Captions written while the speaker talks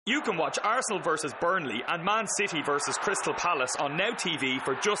You can watch Arsenal versus Burnley and Man City versus Crystal Palace on Now TV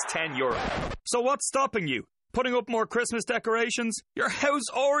for just €10. So what's stopping you? Putting up more Christmas decorations? Your house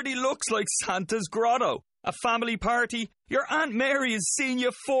already looks like Santa's grotto. A family party? Your Aunt Mary has seen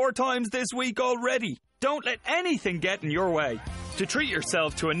you 4 times this week already. Don't let anything get in your way. To treat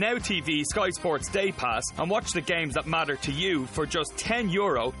yourself to a Now TV Sky Sports Day Pass and watch the games that matter to you for just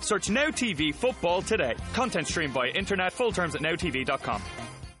 €10, search Now TV Football today. Content streamed via internet. Full terms at nowtv.com.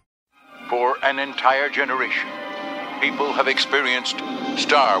 For an entire generation, people have experienced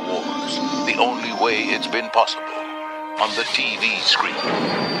Star Wars the only way it's been possible, on the TV screen.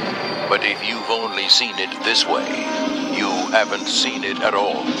 But if you've only seen it this way, you haven't seen it at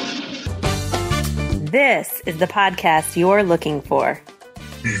all. This is the podcast you're looking for.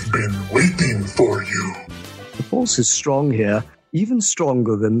 We've been waiting for you. The force is strong here, even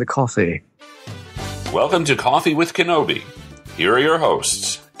stronger than the coffee. Welcome to Coffee with Kenobi. Here are your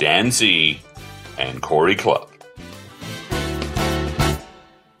hosts, Dan Z and Corey Clubb.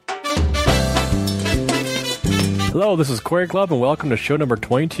 Hello, this is Corey Clubb, and welcome to show number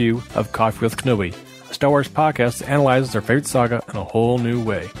 22 of Coffee with Kenobi, a Star Wars podcast that analyzes our favorite saga in a whole new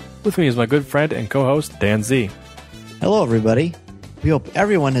way. With me is my good friend and co-host, Dan Z. Hello, everybody. We hope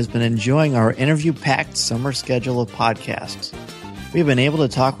everyone has been enjoying our interview-packed summer schedule of podcasts. We've been able to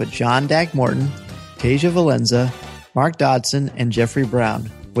talk with John Dag Morton, Tasia Valenza, Mark Dodson, and Jeffrey Brown,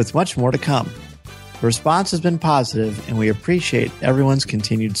 with much more to come. The response has been positive, and we appreciate everyone's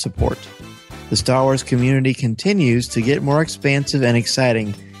continued support. The Star Wars community continues to get more expansive and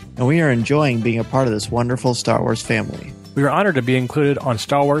exciting, and we are enjoying being a part of this wonderful Star Wars family. We are honored to be included on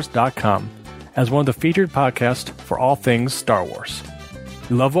StarWars.com as one of the featured podcasts for all things Star Wars.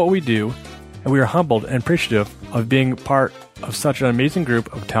 We love what we do, and we are humbled and appreciative of being part of such an amazing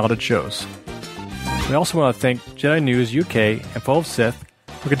group of talented shows. We also want to thank Jedi News UK and Full of Sith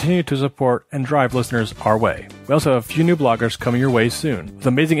for continuing to support and drive listeners our way. We also have a few new bloggers coming your way soon, with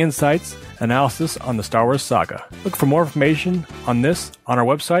amazing insights and analysis on the Star Wars saga. Look for more information on this on our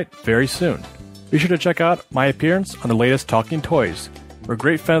website very soon. Be sure to check out my appearance on the latest Talking Toys. We're a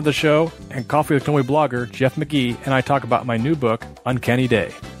great fan of the show, and Coffee with Kenobi blogger Jeff McGee and I talk about my new book, Uncanny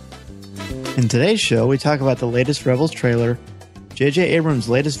Day. In today's show, we talk about the latest Rebels trailer, J.J. Abrams'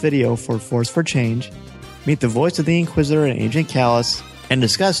 latest video for Force for Change, meet the voice of the Inquisitor and Agent Kallus, and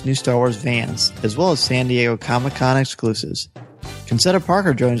discuss new Star Wars vans, as well as San Diego Comic-Con exclusives. Consetta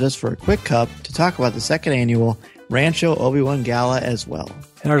Parker joins us for a quick cup to talk about the second annual Rancho Obi-Wan gala as well.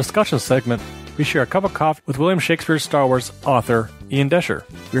 In our discussion segment, we share a cup of coffee with William Shakespeare's Star Wars author, Ian Doescher.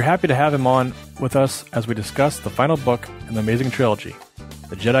 We're happy to have him on with us as we discuss the final book in the amazing trilogy,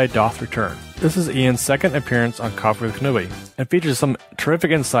 The Jedi Doth Return. This is Ian's second appearance on Coffee with Kenobi, and features some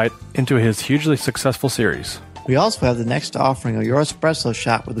terrific insight into his hugely successful series. We also have the next offering of your espresso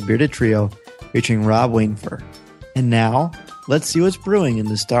shot with the Bearded Trio, featuring Rob Wainfer. And now, let's see what's brewing in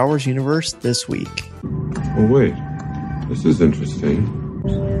the Star Wars universe this week. Oh, wait. This is interesting.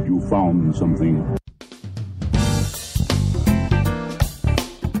 You found something.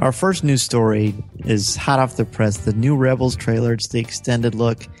 Our first news story is hot off the press. The new Rebels trailer. It's the extended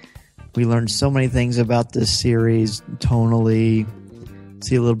look. We learned so many things about this series tonally.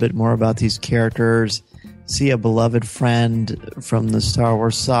 See a little bit more about these characters. See a beloved friend from the Star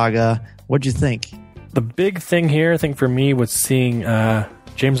Wars saga. What'd you think? The big thing here, I think, for me was seeing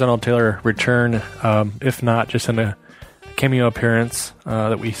James Arnold Taylor return, if not just in a cameo appearance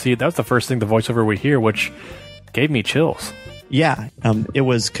that we see. That was the first thing, the voiceover we hear, which gave me chills. Yeah, it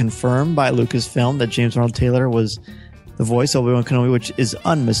was confirmed by Lucasfilm that James Arnold Taylor was the voice of Obi-Wan Kenobi, which is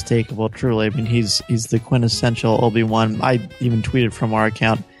unmistakable, truly. I mean, he's the quintessential Obi-Wan. I even tweeted from our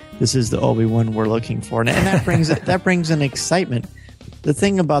account, this is the Obi-Wan we're looking for. And that brings an excitement. The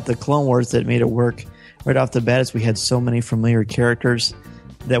thing about the Clone Wars that made it work right off the bat is we had so many familiar characters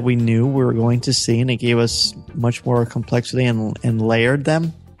that we knew we were going to see, and it gave us much more complexity and layered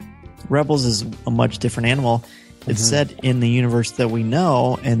them. Rebels is a much different animal. It's set in the universe that we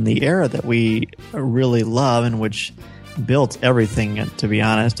know and the era that we really love, and which built everything, to be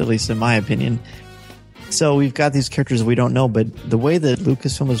honest, at least in my opinion. So we've got these characters we don't know, but the way that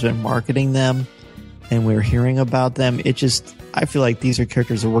Lucasfilm has been marketing them and we're hearing about them, I feel like these are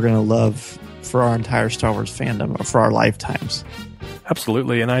characters that we're going to love for our entire Star Wars fandom, or for our lifetimes.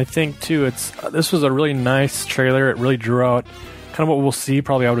 Absolutely, and I think, too, this was a really nice trailer. It really drew out kind of what we'll see,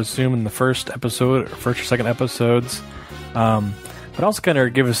 probably, I would assume, in the first or second episodes. But also kind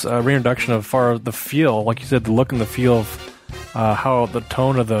of give us a reintroduction of the feel, like you said, the look and the feel of how the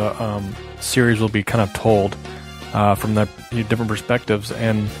tone of the series will be kind of told from the different perspectives.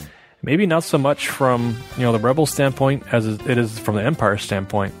 And maybe not so much from the Rebel standpoint as it is from the Empire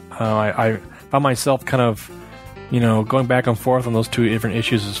standpoint. I found myself kind of going back and forth on those two different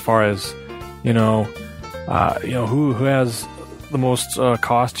issues as far as who has the most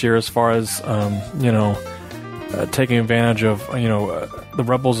cost here as far as taking advantage of the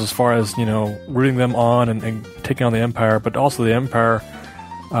Rebels as far as rooting them on and taking on the Empire, but also the Empire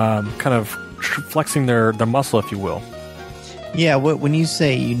kind of flexing their muscle, if you will. Yeah, when you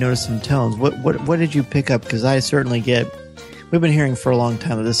say you notice some tones, what did you pick up? Because I certainly we've been hearing for a long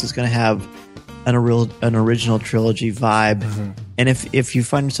time that this is going to have an original trilogy vibe. Mm-hmm. And if you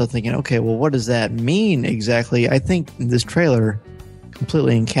find yourself thinking, okay, well, what does that mean exactly? I think this trailer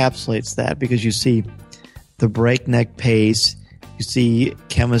completely encapsulates that, because you see the breakneck pace, you see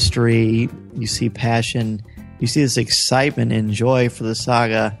chemistry, you see passion, you see this excitement and joy for the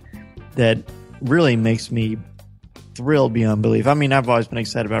saga that really makes me thrilled beyond belief. I mean, I've always been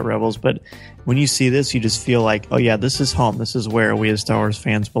excited about Rebels, but when you see this, you just feel like, oh yeah, this is home. This is where we as Star Wars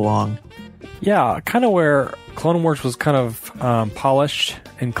fans belong. Yeah, kind of where Clone Wars was kind of polished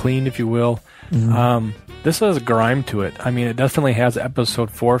and clean, if you will. Mm-hmm. This has a grime to it. I mean, it definitely has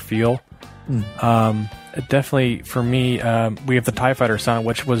Episode 4 feel. It definitely, for me, we have the TIE Fighter sound,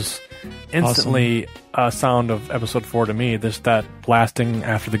 which was instantly a sound of Episode 4 to me. There's that blasting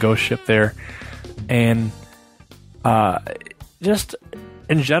after the ghost ship there. And just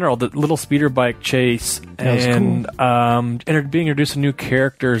in general, the little speeder bike chase and cool. Being introduced to new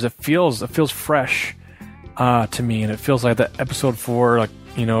characters, it feels fresh to me, and it feels like that Episode 4, like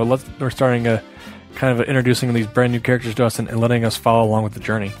we're starting a kind of introducing these brand new characters to us and letting us follow along with the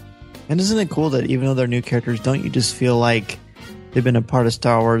journey. And isn't it cool that even though they're new characters, don't you just feel like they've been a part of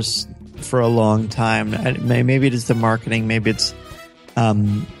Star Wars for a long time? Maybe it is the marketing, maybe it's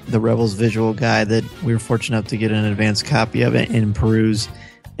the Rebels visual guide that we were fortunate enough to get an advanced copy of it and peruse,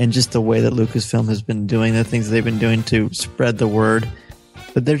 and just the way that Lucasfilm has been doing the things they've been doing to spread the word.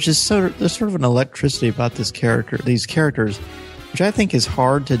 But there's sort of an electricity about these characters, which I think is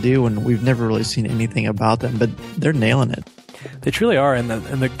hard to do, and we've never really seen anything about them, but they're nailing it. They truly are, and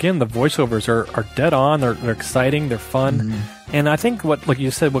again, the voiceovers are dead on. They're exciting. They're fun, and I think like you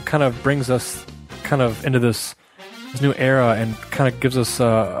said, what kind of brings us kind of into this new era and kind of gives us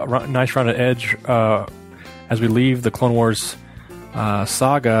a nice rounded edge as we leave the Clone Wars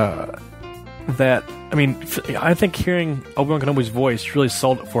saga. That, I mean, I think hearing Obi-Wan Kenobi's voice really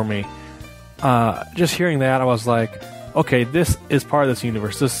sold it for me. Just hearing that, I was like, okay, this is part of this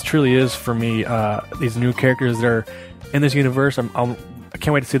universe. This truly is, for me, these new characters that are in this universe. I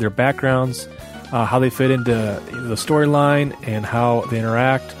can't wait to see their backgrounds, how they fit into the storyline, and how they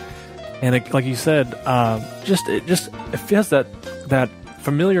interact. And like you said, it feels that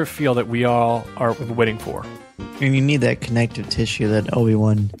familiar feel that we all are waiting for. And you need that connective tissue that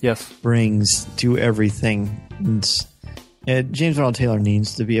Obi-Wan brings to everything. James Arnold Taylor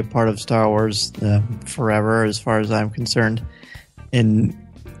needs to be a part of Star Wars forever, as far as I'm concerned. And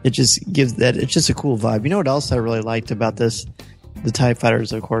it just gives that, it's just a cool vibe. You know what else I really liked about this? The TIE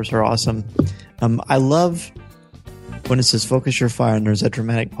Fighters, of course, are awesome. I love when it says focus your fire and there's that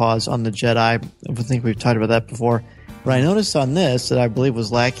dramatic pause on the Jedi. I think we've talked about that before. But I noticed on this that I believe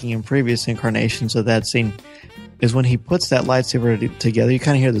was lacking in previous incarnations of that scene is when he puts that lightsaber together, you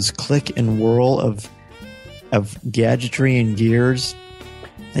kind of hear this click and whirl of gadgetry and gears.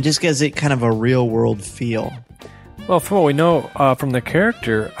 It just gives it kind of a real world feel. Well, from what we know from the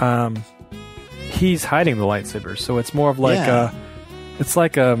character, he's hiding the lightsaber, so it's more of like it's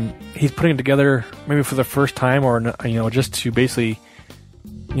like he's putting it together maybe for the first time, or just to basically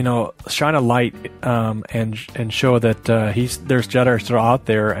shine a light and show that there's Jedi still out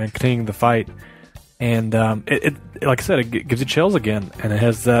there and continuing the fight. And it like I said, it gives you chills again, and it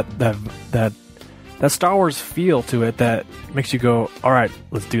has that Star Wars feel to it that makes you go, all right,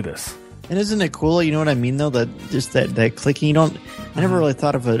 let's do this. And isn't it cool? You know what I mean, though? That just that clicking. I never really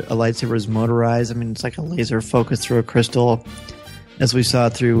thought of a lightsaber as motorized. I mean, it's like a laser focus through a crystal, as we saw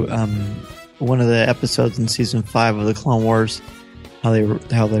through one of the episodes in season 5 of the Clone Wars, how they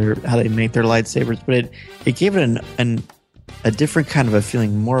make their lightsabers. But it gave it a different kind of a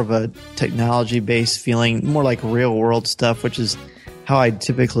feeling, more of a technology based feeling, more like real world stuff, which is how I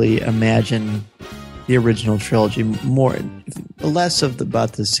typically imagine the original trilogy, less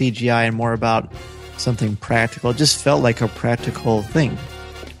about the CGI and more about something practical. It just felt like a practical thing.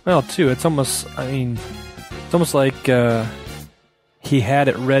 Well, too, it's almost like he had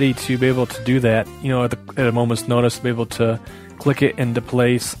it ready to be able to do that, at a moment's notice, to be able to click it into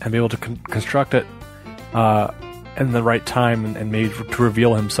place and be able to construct it in the right time, and maybe to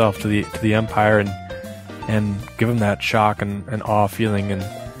reveal himself to the Empire and give him that shock and awe feeling. And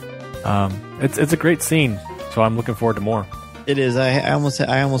It's a great scene, so I'm looking forward to more. It is. I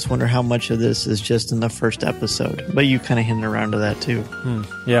almost wonder how much of this is just in the first episode, but you kind of hinted around to that too.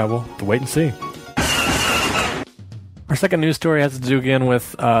 Yeah, we'll have to wait and see. Our second news story has to do again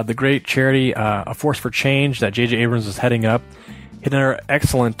with the great charity, A Force for Change, that J.J. Abrams is heading up. He did an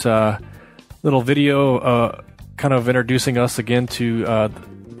excellent little video kind of introducing us again to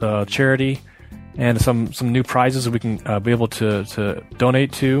the charity and some new prizes we can be able to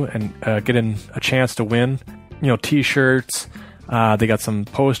donate to and get in a chance to win. T-shirts. They got some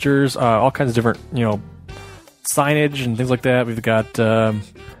posters, all kinds of different, signage and things like that. We've got a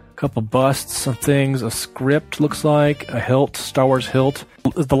couple busts, some things, a script looks like, a hilt, Star Wars hilt.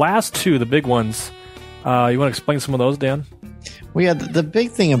 The last two, the big ones, you want to explain some of those, Dan? Well, yeah, the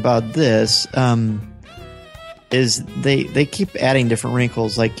big thing about this is they keep adding different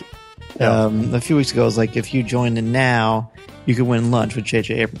wrinkles. Like a few weeks ago, it was like if you joined in now, you could win lunch with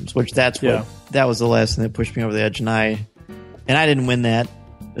J.J. Abrams, which that was the last thing that pushed me over the edge, and I didn't win that,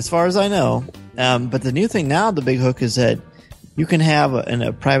 as far as I know. But the new thing now, the big hook, is that you can have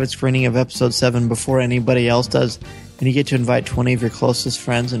a private screening of Episode 7 before anybody else does, and you get to invite 20 of your closest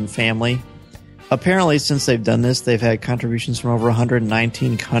friends and family. Apparently, since they've done this, they've had contributions from over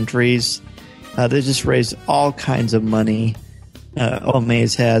 119 countries. They just raised all kinds of money.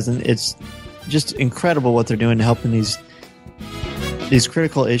 Maze has, and it's just incredible what they're doing to helping these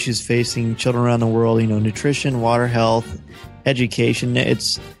critical issues facing children around the world. Nutrition, water, health, education.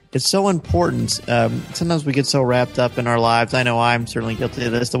 It's so important. Sometimes we get so wrapped up in our lives. I know I'm certainly guilty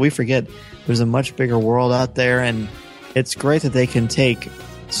of this, that we forget there's a much bigger world out there, and it's great that they can take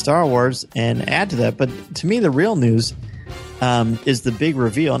Star Wars and add to that. But to me, the real news is the big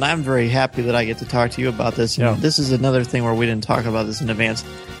reveal, and I'm very happy that I get to talk to you about this. Yeah. This is another thing where we didn't talk about this in advance,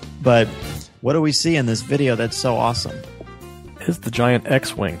 but what do we see in this video that's so awesome? It's the giant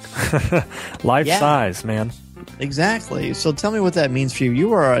X-Wing. Life size, man. Exactly. So tell me what that means for you.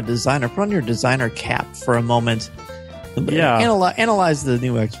 You are a designer. Put on your designer cap for a moment. Yeah. Analyze the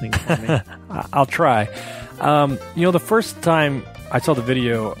new X-Wing for me. I'll try. The first time I saw the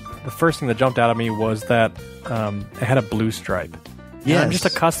video, the first thing that jumped out at me was that it had a blue stripe. Yeah, I'm just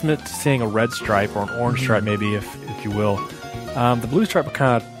accustomed to seeing a red stripe or an orange stripe, maybe, if you will. The blue stripe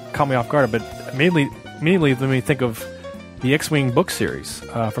kind of caught me off guard, but immediately let me think of the X-Wing book series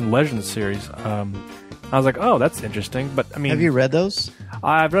from the Legends series. I was like, oh, that's interesting. But I mean, have you read those?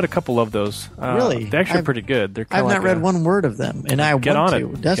 I've read a couple of those. Really? They're actually pretty good. They're I've not read one word of them, and I want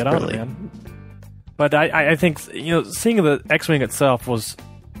to desperately. Get on it, man. But I think seeing the X-Wing itself was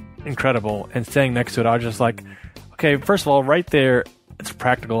incredible, and standing next to it, I was just like, okay, first of all, right there, it's a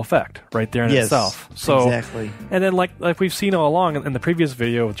practical effect right there in itself. So exactly. And then like we've seen all along in the previous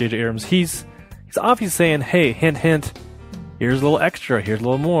video with J.J. Abrams, he's obviously saying, hey, hint, hint. Here's a little extra. Here's a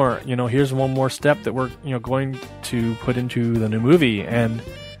little more. Here's one more step that we're going to put into the new movie, and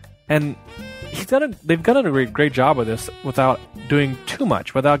they've done a great job with this without doing too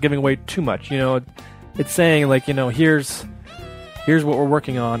much, without giving away too much. It's saying like here's what we're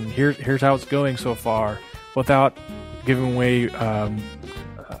working on. Here's how it's going so far, without giving away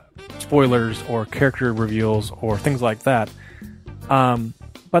spoilers or character reveals or things like that.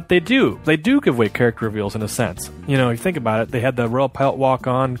 But they do give away character reveals in a sense. If you think about it, they had the Royal Pilot walk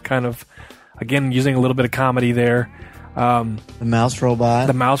on, kind of, again, using a little bit of comedy there. The mouse robot.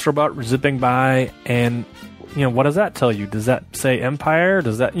 The mouse robot zipping by, and, what does that tell you? Does that say Empire?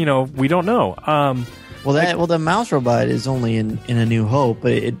 Does that, we don't know. Well, the mouse robot is only in A New Hope,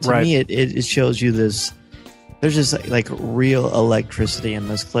 but to me, it shows you this. There's just like real electricity in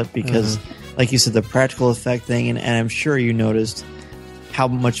this clip because, like you said, the practical effect thing, and I'm sure you noticed how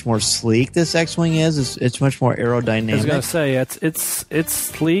much more sleek this X-Wing is. It's much more aerodynamic. I was gonna say it's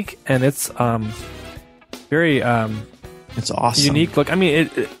sleek and it's very it's awesome, unique look. I mean,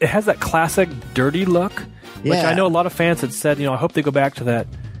 it has that classic dirty look, which I know a lot of fans had said. I hope they go back to that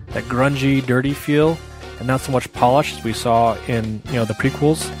grungy, dirty feel, and not so much polish as we saw in the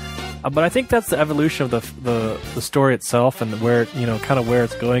prequels. But I think that's the evolution of the story itself and where kind of where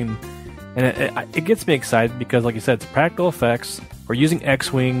it's going. And it gets me excited because, like you said, it's practical effects. We're using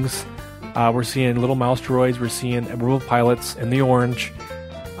X-Wings. We're seeing little mouse droids. We're seeing Royal Pilots in the orange.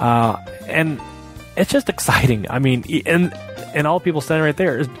 And it's just exciting. I mean, and all the people standing right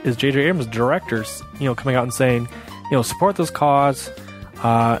there is J.J. Abrams, directors, coming out and saying, support this cause.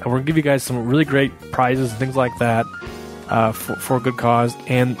 And we're going to give you guys some really great prizes and things like that for a good cause.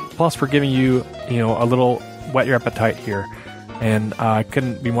 And plus, we're giving you, a little whet your appetite here. And I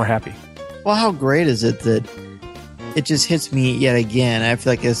couldn't be more happy. Well, how great is it that it just hits me yet again? I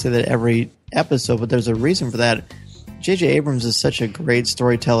feel like I say that every episode, but there's a reason for that. J.J. Abrams is such a great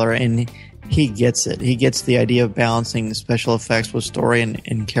storyteller, and he gets it. He gets the idea of balancing special effects with story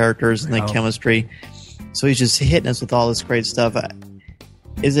and characters and the chemistry. So he's just hitting us with all this great stuff.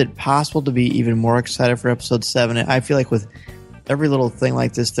 Is it possible to be even more excited for episode 7? I feel like with every little thing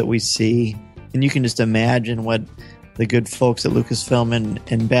like this that we see, and you can just imagine what the good folks at Lucasfilm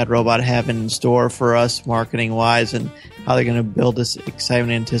and Bad Robot have in store for us marketing-wise, and how they're going to build this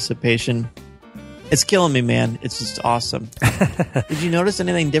excitement and anticipation. It's killing me, man. It's just awesome. Did you notice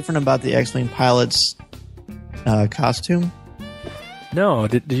anything different about the X-Wing pilot's costume? No.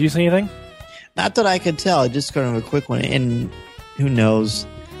 Did you see anything? Not that I could tell. Just kind of a quick one. And who knows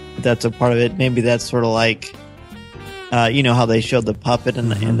if that's a part of it. Maybe that's sort of like, you know how they showed the puppet in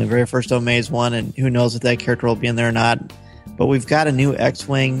the very first Omaze one, and who knows if that character will be in there or not. But we've got a new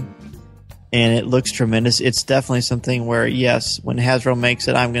X-Wing, and it looks tremendous. It's definitely something where, yes, when Hasbro makes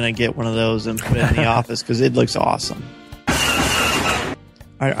it, I'm going to get one of those and put it in the office because it looks awesome.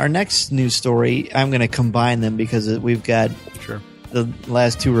 Our next news story, I'm going to combine them because we've got the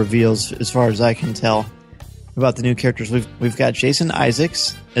last two reveals, as far as I can tell, about the new characters. We've got Jason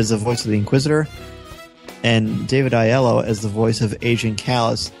Isaacs as the voice of the Inquisitor and David Aiello as the voice of Agent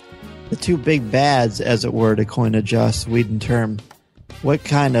Kallus. The two big bads, as it were, to coin a Joss Whedon term. What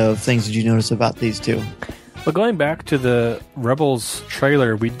kind of things did you notice about these two? Well, going back to the Rebels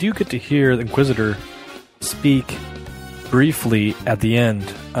trailer, we do get to hear the Inquisitor speak briefly at the end.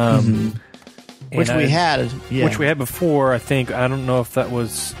 Which we had before, I think. I don't know if that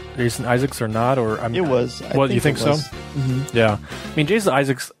was Jason Isaacs or not. It was. You think so? Mm-hmm. Yeah. I mean, Jason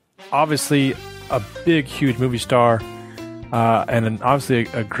Isaacs, obviously a big, huge movie star, and obviously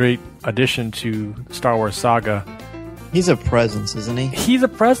a great addition to the Star Wars saga. He's a presence, isn't he? He's a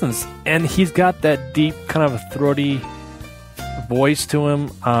presence, and he's got that deep, kind of a throaty voice to him.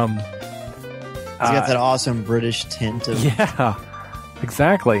 He's got that awesome British tint. Yeah,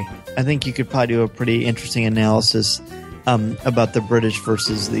 exactly. I think you could probably do a pretty interesting analysis about the British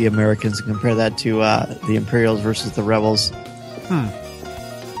versus the Americans and compare that to the Imperials versus the Rebels.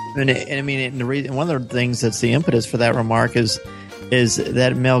 And the reason, one of the things that's the impetus for that remark is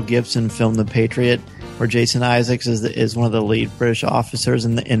that Mel Gibson film The Patriot, where Jason Isaacs is one of the lead British officers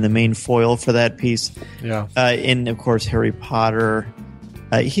and the main foil for that piece. Yeah. And of course Harry Potter.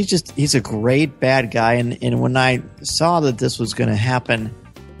 He's a great bad guy, and when I saw that this was going to happen,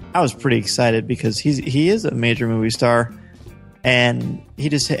 I was pretty excited because he is a major movie star, and he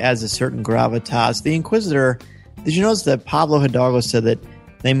just has a certain gravitas. The Inquisitor. Did you notice that Pablo Hidalgo said that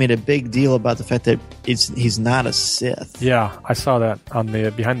they made a big deal about the fact that he's not a Sith? Yeah, I saw that on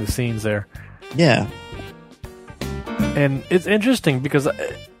the behind the scenes there. Yeah. And it's interesting because, I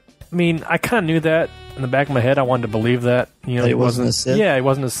mean, I kind of knew that in the back of my head. I wanted to believe that. You know, he wasn't a Sith? Yeah, he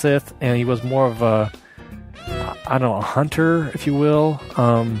wasn't a Sith, and he was more of a hunter, if you will.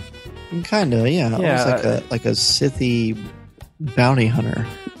 Kind of, yeah. Almost like a Sithy bounty hunter.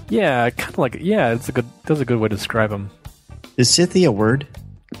 Yeah, kind of like, yeah, that's a good way to describe him. Is Sithy a word?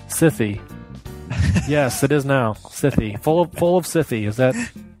 Sithy. Yes, it is now. Sithy. Full of Sithy. Is that...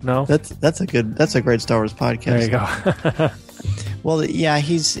 No, that's a great Star Wars podcast. There you go. Well, yeah,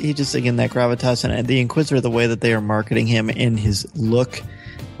 he just, again, that gravitas, and the Inquisitor, the way that they are marketing him in his look,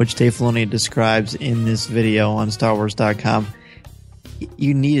 which Dave Filoni describes in this video on StarWars.com.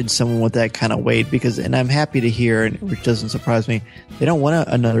 You needed someone with that kind of weight and I'm happy to hear, which doesn't surprise me, they don't want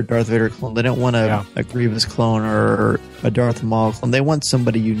another Darth Vader clone. They don't want a Grievous clone or a Darth Maul clone. They want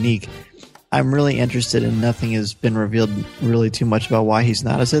somebody unique. I'm really interested, and nothing has been revealed really too much about why he's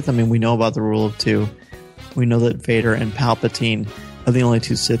not a Sith. I mean, we know about the rule of two. We know that Vader and Palpatine are the only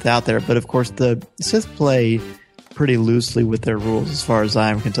two Sith out there. But, of course, the Sith play pretty loosely with their rules as far as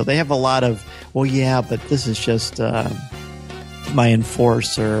I can tell. They have a lot of, well, yeah, but this is just my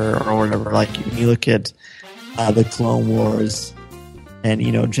enforcer or whatever. Like, you look at the Clone Wars, and,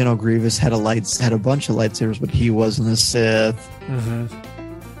 you know, General Grievous had a bunch of lightsabers, but he wasn't a Sith. Mm-hmm.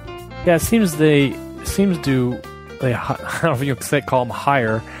 Yeah, it seems I don't know if you can call them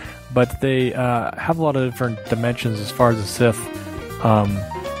higher, but they have a lot of different dimensions as far as the Sith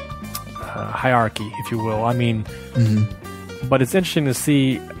hierarchy, if you will. I mean, but it's interesting to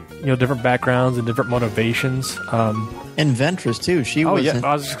see, you know, different backgrounds and different motivations. And Ventress too. I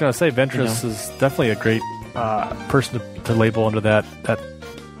was just gonna say Ventress is definitely a great person to label under that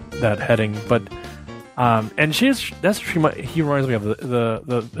heading, but. And he reminds me of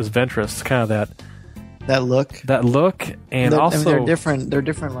this Ventress, kind of that look, and they're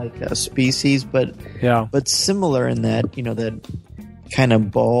different like species, but similar in that, you know, that kind of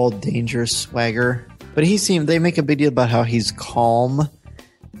bald, dangerous swagger. But they make a big deal about how he's calm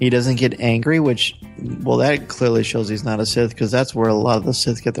He doesn't get angry, which, well, that clearly shows he's not a Sith, because that's where a lot of the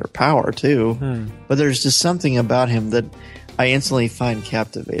Sith get their power, too. But there's just something about him that I instantly find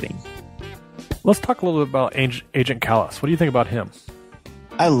captivating. Let's talk a little bit about Agent Kallus. What do you think about him?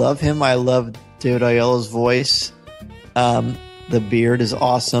 I love him. I love David Aiello's voice. The beard is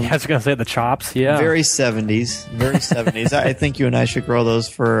awesome. I was going to say the chops, yeah. Very 70s. Very 70s. I think you and I should grow those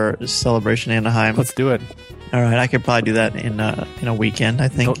for Celebration Anaheim. Let's do it. All right, I could probably do that in a weekend, I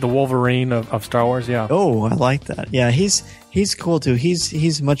think. The Wolverine of Star Wars, yeah. Oh, I like that. Yeah, he's cool, too.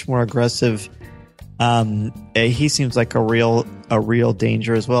 He's much more aggressive. He seems like a real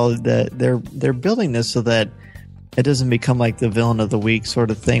danger as well. They're building this so that it doesn't become like the villain of the week sort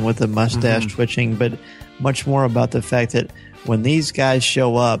of thing with the mustache twitching, but much more about the fact that when these guys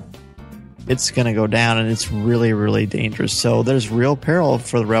show up, it's going to go down, and it's really, really dangerous. So there's real peril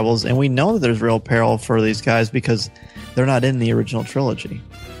for the Rebels, and we know that there's real peril for these guys because they're not in the original trilogy.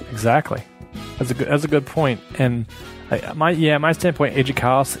 Exactly. That's a good point. And my standpoint, Agent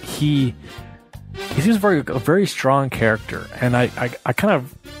Kallus, he seems a very strong character, and I kind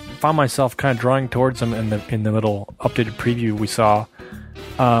of found myself kind of drawing towards him in the little updated preview we saw,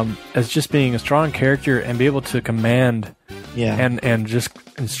 as just being a strong character and be able to command, and just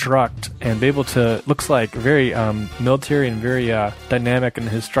instruct and be able to, looks like very military and very dynamic in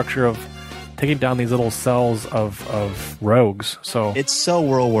his structure of taking down these little cells of rogues. So it's so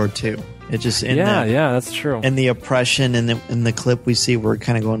World War II. It just that's true. And the oppression in the clip we see, we're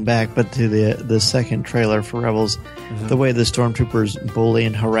kind of going back, but to the second trailer for Rebels, the way the stormtroopers bully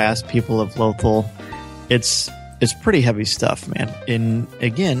and harass people of Lothal, it's pretty heavy stuff, man. And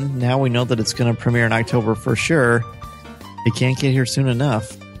again, now we know that it's going to premiere in October for sure. It can't get here soon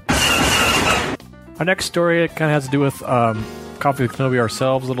enough. Our next story kind of has to do with Coffee with Kenobi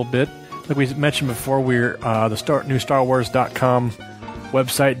ourselves a little bit. Like we mentioned before, we're the new StarWars.com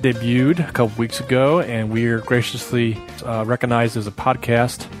website debuted a couple weeks ago, and we are graciously recognized as a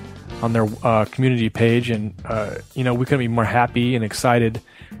podcast on their community page. And we couldn't be more happy and excited.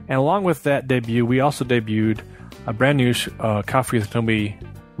 And along with that debut, we also debuted a brand new Coffee with Kenobi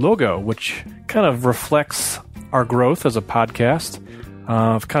logo, which kind of reflects our growth as a podcast,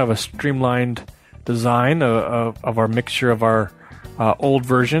 kind of a streamlined design of our mixture of our old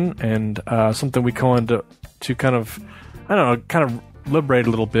version and something we go into to kind of liberate a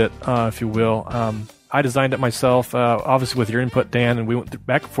little bit, if you will. I designed it myself, obviously with your input, Dan, and we went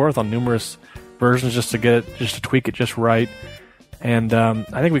back and forth on numerous versions just to tweak it just right. And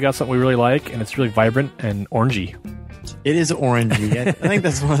I think we got something we really like, and it's really vibrant and orangey. It is orangey. I think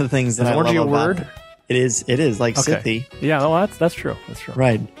that's one of the things that I love about it. Is orangey a word? It is like Sithy. Yeah, well, that's true. That's true.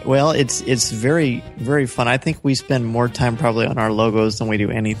 Right. Well, it's very, very fun. I think we spend more time probably on our logos than we do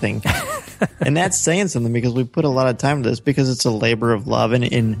anything. And that's saying something, because we put a lot of time into this because it's a labor of love.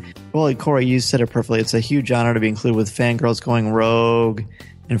 And well, Corey, you said it perfectly. It's a huge honor to be included with Fangirls Going Rogue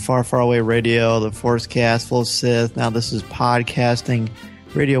and Far, Far Away Radio, the Force Cast, Full Sith. Now this is podcasting,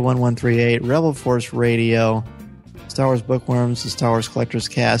 Radio 1138, Rebel Force Radio, Star Wars Bookworms, the Star Wars Collectors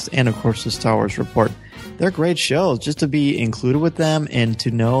Cast, and of course the Star Wars Report. They're great shows. Just to be included with them and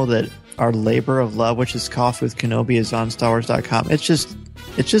to know that our labor of love, which is Coffee with Kenobi, is on StarWars.com. It's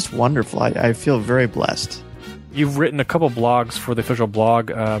just wonderful. I feel very blessed. You've written a couple blogs for the official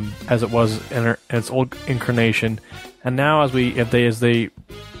blog, as it was in its old incarnation, and now as they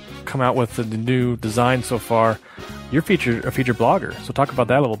come out with the new design so far, you're a featured blogger. So talk about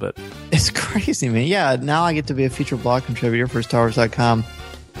that a little bit. It's crazy, man. Yeah, now I get to be a featured blog contributor for StarWars.com.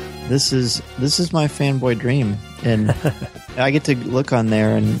 This is my fanboy dream, and I get to look on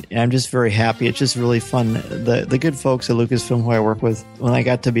there, and I'm just very happy. It's just really fun. The good folks at Lucasfilm who I work with, when I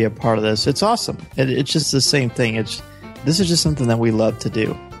got to be a part of this, it's awesome. It's just the same thing. This is just something that we love to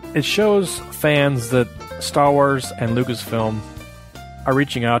do. It shows fans that Star Wars and Lucasfilm are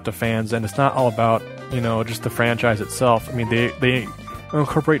reaching out to fans, and it's not all about just the franchise itself. I mean, they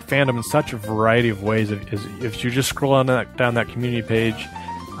incorporate fandom in such a variety of ways. If you just scroll on down that community page,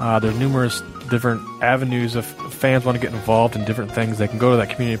 there's numerous different avenues of fans want to get involved in different things. They can go to that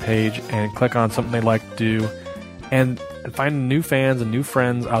community page and click on something they like to do, and find new fans and new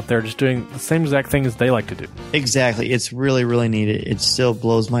friends out there just doing the same exact thing as they like to do. Exactly. It's really, really neat. It still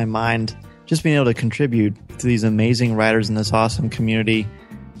blows my mind just being able to contribute to these amazing writers in this awesome community.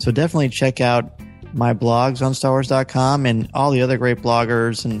 So definitely check out my blogs on StarWars.com and all the other great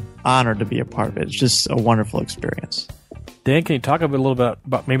bloggers, and honored to be a part of it. It's just a wonderful experience. Dan, can you talk a little bit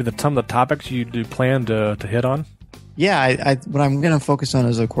about maybe some of the topics you do plan to hit on? Yeah, what I'm going to focus on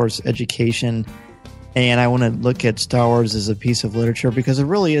is, of course, education. And I want to look at Star Wars as a piece of literature, because it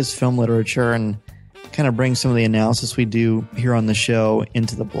really is film literature, and kind kind of bring some of the analysis we do here on the show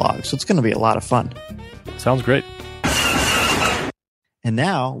into the blog. So it's going to be a lot of fun. Sounds great. And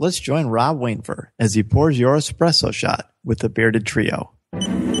now let's join Rob Wainfer as he pours your espresso shot with the Bearded Trio.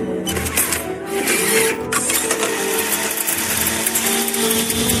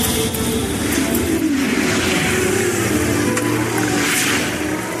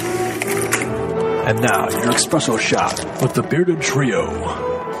 And now, your espresso shot with the Bearded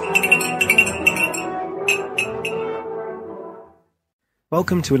Trio.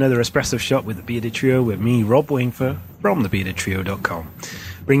 Welcome to another espresso shot with the Bearded Trio with me, Rob Wainfer, from thebeardedtrio.com,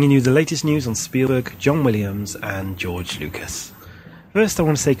 bringing you the latest news on Spielberg, John Williams, and George Lucas. First, I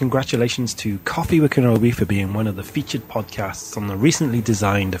want to say congratulations to Coffee With Kenobi for being one of the featured podcasts on the recently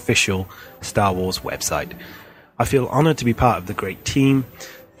designed official Star Wars website. I feel honored to be part of the great team.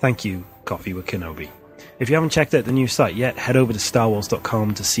 Thank you, Coffee With Kenobi. If you haven't checked out the new site yet, head over to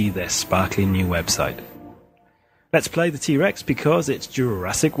StarWars.com to see their sparkling new website. Let's play the T-Rex because it's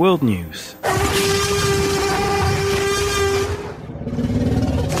Jurassic World news.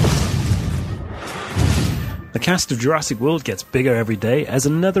 The cast of Jurassic World gets bigger every day as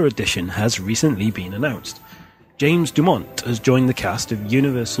another addition has recently been announced. James Dumont has joined the cast of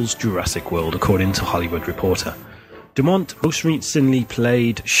Universal's Jurassic World, according to Hollywood Reporter. Dumont most recently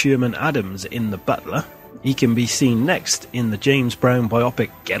played Sherman Adams in The Butler. He can be seen next in the James Brown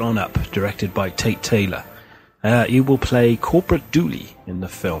biopic Get On Up, directed by Tate Taylor. He will play Corporal Dooley in the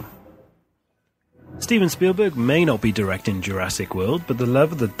film. Steven Spielberg may not be directing Jurassic World, but the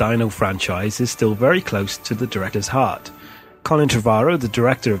love of the Dino franchise is still very close to the director's heart. Colin Trevorrow, the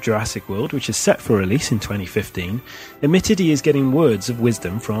director of Jurassic World, which is set for release in 2015, admitted he is getting words of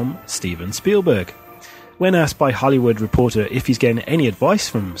wisdom from Steven Spielberg. When asked by Hollywood Reporter if he's getting any advice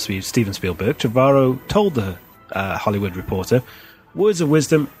from Steven Spielberg, Trevorrow told the Hollywood Reporter, "Words of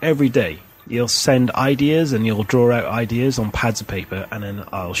wisdom every day. You'll send ideas and you'll draw out ideas on pads of paper and then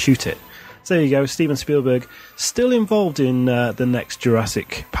I'll shoot it." So there you go, Steven Spielberg still involved in the next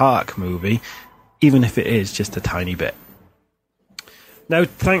Jurassic Park movie, even if it is just a tiny bit. Now,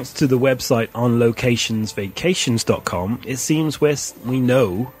 thanks to the website onlocationsvacations.com, it seems we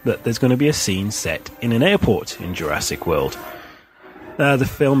know that there's going to be a scene set in an airport in Jurassic World. The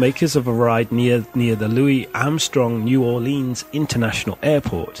filmmakers have arrived near the Louis Armstrong New Orleans International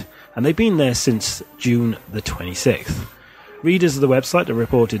Airport, and they've been there since June the 26th. Readers of the website have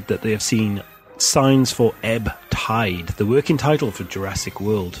reported that they have seen signs for Ebb Tide, the working title for Jurassic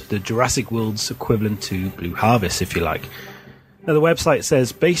World, the Jurassic World's equivalent to Blue Harvest, if you like. Now, the website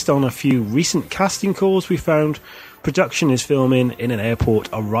says, based on a few recent casting calls we found, production is filming in an airport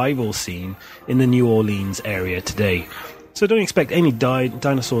arrival scene in the New Orleans area today. So don't expect any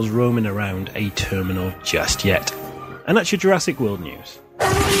dinosaurs roaming around a terminal just yet. And that's your Jurassic World news.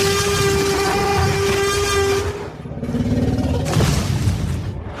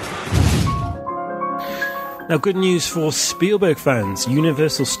 Now, good news for Spielberg fans.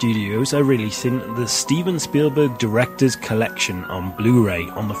 Universal Studios are releasing the Steven Spielberg Director's Collection on Blu-ray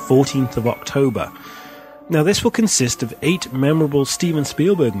on the 14th of October. Now, this will consist of 8 memorable Steven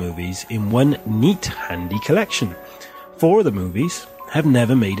Spielberg movies in one neat, handy collection. 4 of the movies have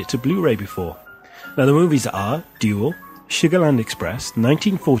never made it to Blu-ray before. Now, the movies are Duel, Sugarland Express,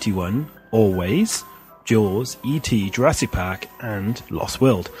 1941, Always, Jaws, E.T., Jurassic Park, and Lost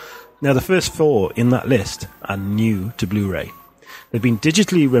World. Now, the first 4 in that list are new to Blu-ray. They've been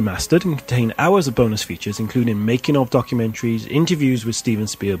digitally remastered and contain hours of bonus features, including making-of documentaries, interviews with Steven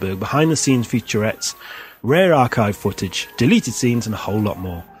Spielberg, behind-the-scenes featurettes, rare archive footage, deleted scenes, and a whole lot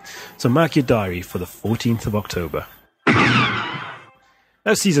more. So mark your diary for the 14th of October.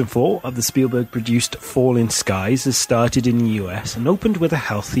 Now, Season 4 of the Spielberg-produced Falling Skies has started in the US and opened with a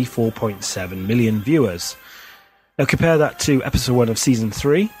healthy 4.7 million viewers. Now, compare that to Episode 1 of Season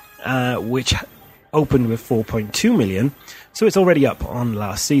 3, which opened with 4.2 million, so it's already up on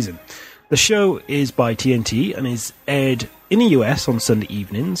last season. The show is by TNT and is aired in the US on Sunday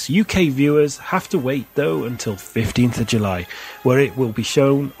evenings. UK viewers have to wait, though, until 15th of July, where it will be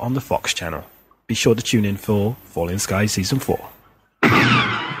shown on the Fox channel. Be sure to tune in for Falling Skies Season 4.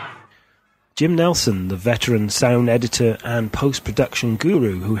 Jim Nelson, the veteran sound editor and post-production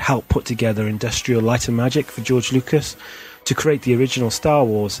guru who helped put together Industrial Light and Magic for George Lucas to create the original Star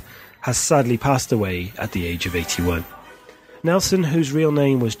Wars, has sadly passed away at the age of 81. Nelson, whose real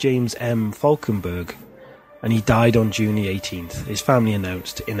name was James M. Falkenberg, and he died on June the 18th, his family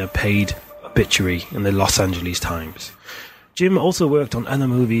announced in a paid obituary in the Los Angeles Times. Jim also worked on other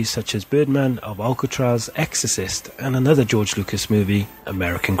movies such as Birdman of Alcatraz, Exorcist, and another George Lucas movie,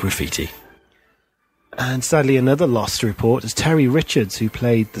 American Graffiti. And sadly, another loss to report is Terry Richards, who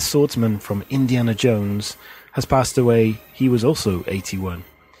played the swordsman from Indiana Jones, has passed away. He was also 81.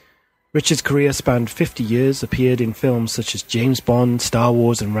 Richards' career spanned 50 years, appeared in films such as James Bond, Star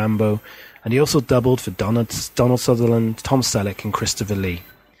Wars and Rambo, and he also doubled for Donald Sutherland, Tom Selleck and Christopher Lee.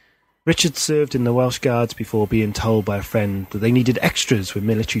 Richards served in the Welsh Guards before being told by a friend that they needed extras with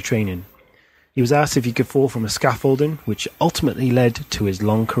military training. He was asked if he could fall from a scaffolding, which ultimately led to his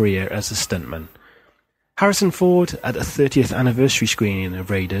long career as a stuntman. Harrison Ford, at a 30th anniversary screening of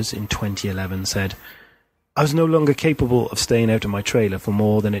Raiders in 2011, said, "I was no longer capable of staying out of my trailer for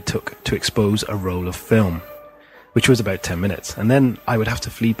more than it took to expose a roll of film," which was about 10 minutes, and then I would have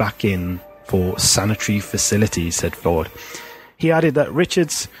to flee back in for sanitary facilities, said Ford. He added that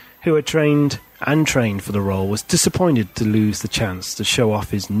Richards, who had trained for the role, was disappointed to lose the chance to show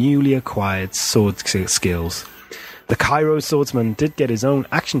off his newly acquired sword skills. The Cairo swordsman did get his own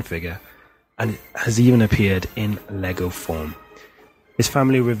action figure, and has even appeared in Lego form. His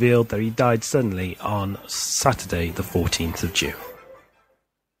family revealed that he died suddenly on Saturday, the 14th of June.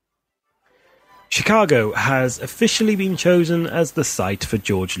 Chicago has officially been chosen as the site for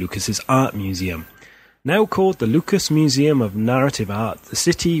George Lucas's art museum. Now called the Lucas Museum of Narrative Art, the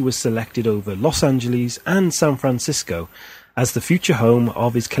city was selected over Los Angeles and San Francisco as the future home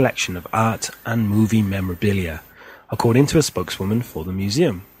of his collection of art and movie memorabilia, according to a spokeswoman for the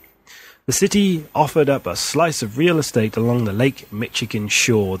museum. The city offered up a slice of real estate along the Lake Michigan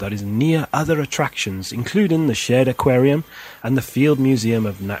shore that is near other attractions, including the shared aquarium and the Field Museum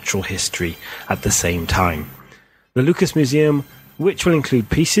of Natural History at the same time. The Lucas Museum, which will include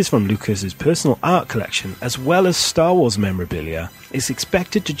pieces from Lucas's personal art collection as well as Star Wars memorabilia, is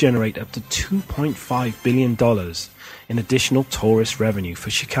expected to generate up to $2.5 billion in additional tourist revenue for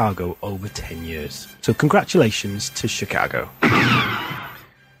Chicago over 10 years. So congratulations to Chicago.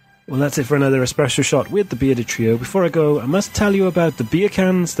 Well, that's it for another espresso shot with the Bearded Trio. Before I go, I must tell you about the beer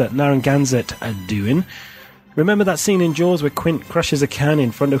cans that Narragansett are doing. Remember that scene in Jaws where Quint crushes a can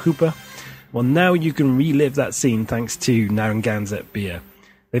in front of Hooper? Well, now you can relive that scene thanks to Narragansett Beer.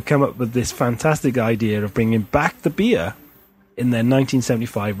 They've come up with this fantastic idea of bringing back the beer in their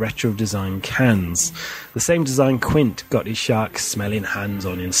 1975 retro design cans. The same design Quint got his shark-smelling hands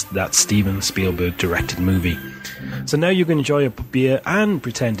on in that Steven Spielberg directed movie. So now you can enjoy a beer and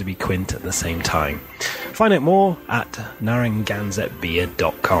pretend to be Quint at the same time. Find out more at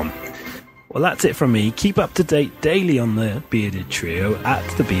narragansettbeer.com. Well, that's it from me. Keep up to date daily on the Bearded Trio at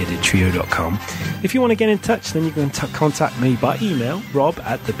thebeardedtrio.com. If you want to get in touch, then you can contact me by email,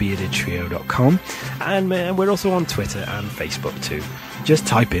 rob@thebeardedtrio.com. And we're also on Twitter and Facebook too. Just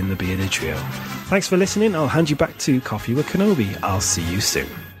type in The Bearded Trio. Thanks for listening. I'll hand you back to Coffee with Kenobi. I'll see you soon.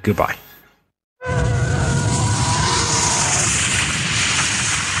 Goodbye.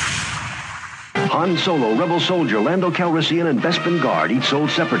 Han Solo, Rebel Soldier, Lando Calrissian, and Bespin Guard, each sold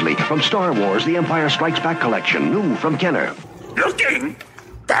separately. From Star Wars, The Empire Strikes Back collection, new from Kenner. Looking?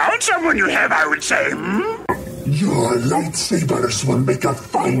 Found someone you have, I would say, Your lightsabers will make a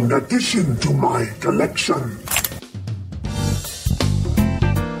fine addition to my collection.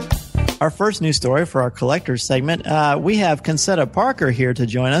 Our first news story for our collectors segment, we have Consetta Parker here to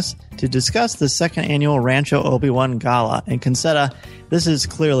join us to discuss the second annual Rancho Obi-Wan Gala. And Consetta, this is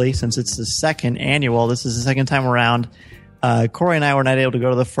clearly, since it's the second annual, this is the second time around. Corey and I were not able to go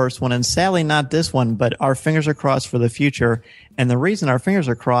to the first one, and sadly not this one, but our fingers are crossed for the future. And the reason our fingers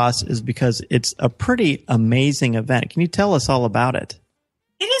are crossed is because it's a pretty amazing event. Can you tell us all about it?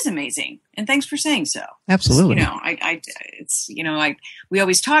 It is amazing, and thanks for saying so. Absolutely. We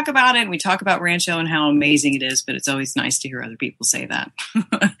always talk about it, and we talk about Rancho and how amazing it is, but it's always nice to hear other people say that.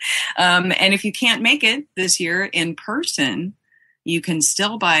 And if you can't make it this year in person, you can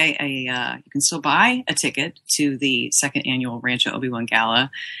still buy a ticket to the second annual Rancho Obi-Wan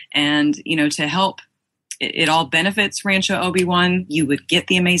Gala, and to help. It all benefits Rancho Obi-Wan. You would get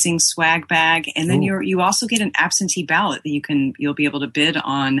the amazing swag bag, and then you also get an absentee ballot that you'll be able to bid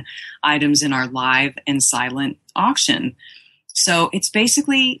on items in our live and silent auction. So it's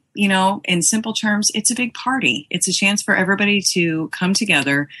basically, in simple terms, it's a big party. It's a chance for everybody to come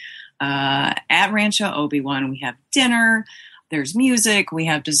together at Rancho Obi-Wan. We have dinner, there's music, we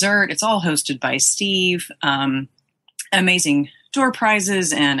have dessert. It's all hosted by Steve. Amazing door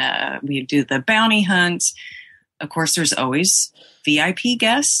prizes, and we do the bounty hunt. Of course, there's always VIP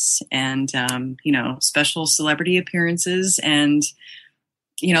guests and special celebrity appearances. And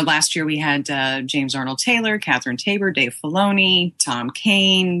last year we had James Arnold Taylor, Catherine Tabor, Dave Filoni, Tom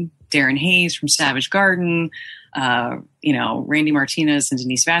Kane, Darren Hayes from Savage Garden, Randy Martinez and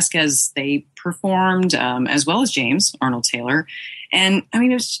Denise Vasquez. They performed as well as James Arnold Taylor, and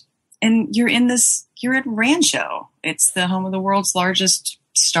it was you're at Rancho. It's the home of the world's largest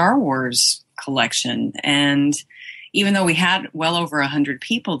Star Wars collection. And even though we had well over 100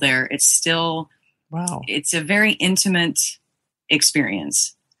 people there, it's still, it's a very intimate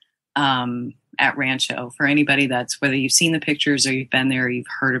experience at Rancho for anybody that's, whether you've seen the pictures or you've been there or you've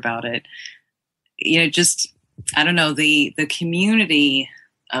heard about it. Just, I don't know, the community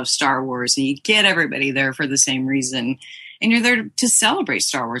of Star Wars, and you get everybody there for the same reason. And you're there to celebrate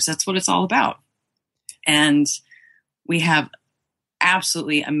Star Wars. That's what it's all about. And we have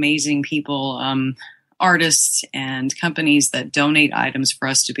absolutely amazing people, artists and companies that donate items for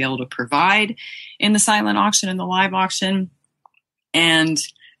us to be able to provide in the silent auction and the live auction. And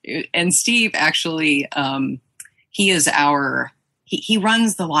Steve actually, he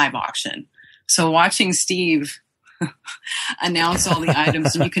runs the live auction. So watching Steve announce all the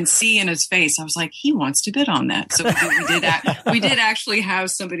items, and you can see in his face, I was like, he wants to bid on that. So we did actually have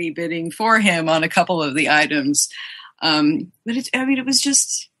somebody bidding for him on a couple of the items. But it was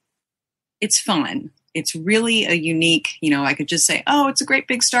just, it's fun. It's really a unique, I could just say, oh, it's a great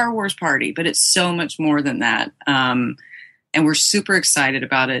big Star Wars party, but it's so much more than that. And we're super excited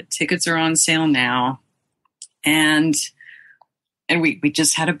about it. Tickets are on sale now. And we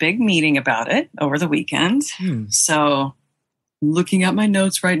just had a big meeting about it over the weekend. So I'm looking at my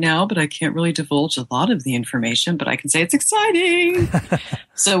notes right now, but I can't really divulge a lot of the information, but I can say it's exciting.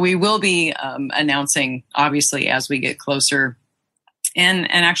 So we will be announcing, obviously, as we get closer, and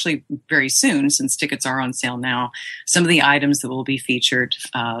actually very soon, since tickets are on sale now, some of the items that will be featured,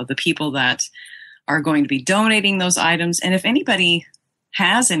 the people that are going to be donating those items. And if anybody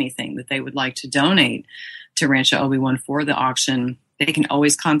has anything that they would like to donate to Rancho Obi-Wan for the auction, they can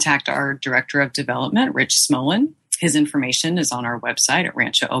always contact our Director of Development, Rich Smolin. His information is on our website at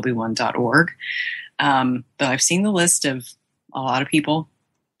ranchoobiwan.org. But I've seen the list of a lot of people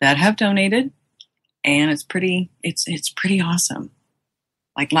that have donated, and it's pretty awesome.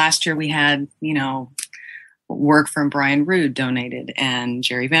 Like last year we had, work from Brian Rood donated, and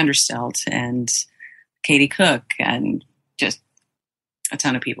Jerry Vanderstelt and Katie Cook, and just a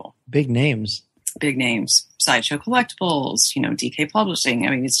ton of people. Big names. Sideshow Collectibles, DK Publishing.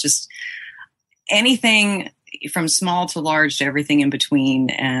 I mean, it's just anything from small to large to everything in between,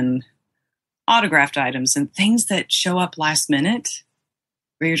 and autographed items and things that show up last minute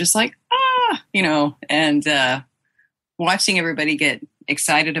where you're just like, and watching everybody get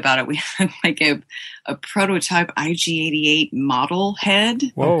excited about it. We had like a prototype IG-88 model head.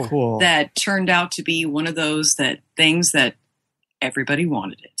 Whoa, cool. That turned out to be one of those things that everybody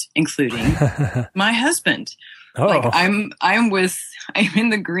wanted it, including my husband. Oh. Like I'm in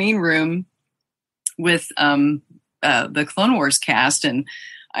the green room with the Clone Wars cast, and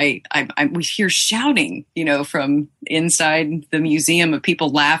we hear shouting, from inside the museum of people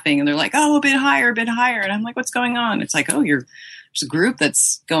laughing, and they're like, "Oh, a bit higher," and I'm like, "What's going on?" It's like, "Oh, there's a group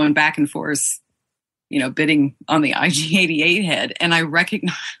that's going back and forth, bidding on the IG-88 head," and I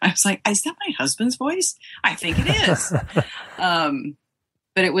was like, "Is that my husband's voice? I think it is."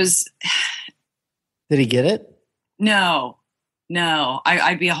 But it was. Did he get it? No.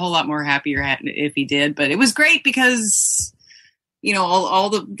 I'd be a whole lot more happier if he did, but it was great because, all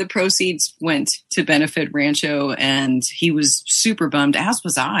the proceeds went to benefit Rancho, and he was super bummed, as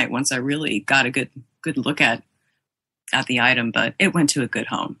was I, once I really got a good look at the item, but it went to a good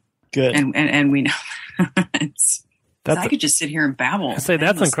home. Good. And we know I could just sit here and babble. I say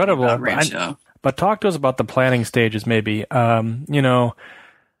that's incredible. But talk to us about the planning stages, maybe.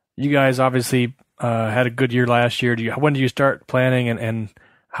 You guys obviously had a good year last year. When do you start planning, and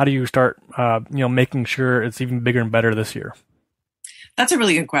how do you start, making sure it's even bigger and better this year? That's a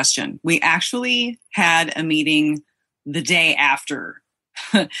really good question. We actually had a meeting the day after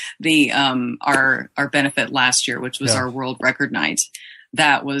our benefit last year, which was our World Record Night.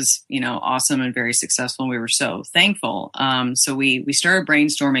 That was, awesome and very successful. We were so thankful. So we started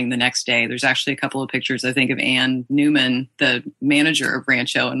brainstorming the next day. There's actually a couple of pictures, I think, of Ann Newman, the manager of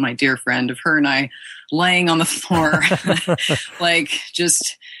Rancho, and my dear friend, of her and I laying on the floor, like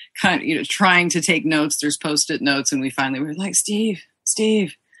just kind of, trying to take notes. There's Post-it notes. And we were like, Steve,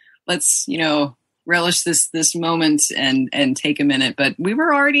 let's, relish this moment and take a minute. But we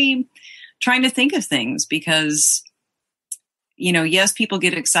were already trying to think of things because, yes, people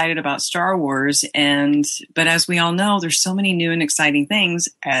get excited about Star Wars, but as we all know, there's so many new and exciting things,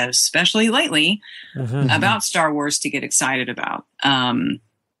 especially lately, about Star Wars to get excited about.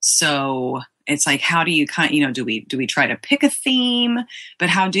 So it's like, how do you do we try to pick a theme? But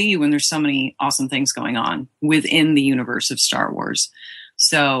how do you when there's so many awesome things going on within the universe of Star Wars?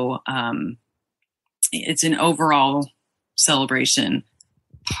 So it's an overall celebration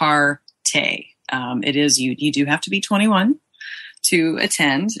partay. It is, you do have to be 21 to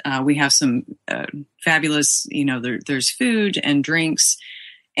attend. We have some fabulous, there's food and drinks,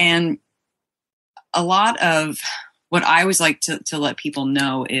 and a lot of what I always like to let people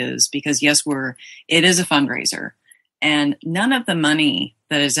know is, because yes, it is a fundraiser, and none of the money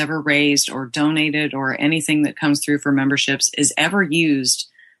that is ever raised or donated or anything that comes through for memberships is ever used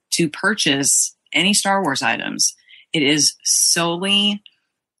to purchase any Star Wars items. It is solely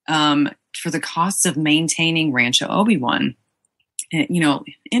for the costs of maintaining Rancho Obi-Wan,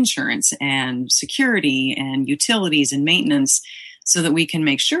 insurance and security and utilities and maintenance, so that we can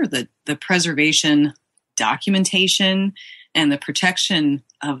make sure that the preservation, documentation, and the protection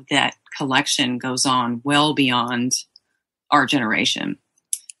of that collection goes on well beyond our generation.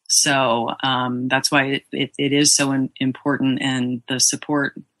 So that's why it is so important, and the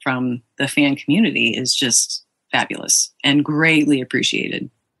support from the fan community is just fabulous and greatly appreciated.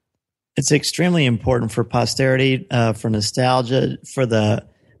 It's extremely important for posterity, for nostalgia, for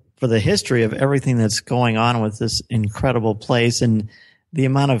the history of everything that's going on with this incredible place, and the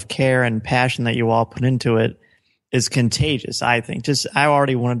amount of care and passion that you all put into it is contagious. I think. I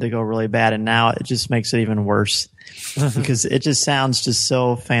already wanted to go really bad, and now it just makes it even worse because it just sounds just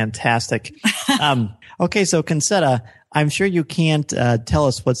so fantastic. Okay, so Consetta, I'm sure you can't tell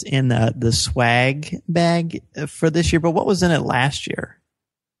us what's in the swag bag for this year, but what was in it last year?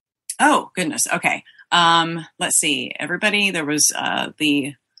 Oh, goodness. Okay. Let's see. Everybody, there was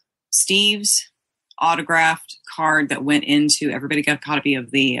the Steve's autographed card that went into, everybody got a copy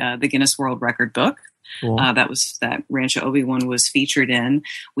of the Guinness World Record book. Cool. That Rancho Obi-Wan was featured in.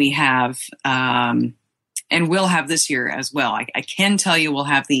 We have, and we'll have this year as well. I can tell you we'll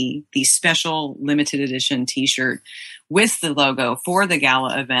have the special limited edition t-shirt with the logo for the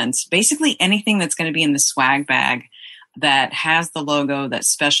gala events. Basically anything that's going to be in the swag bag that has the logo that's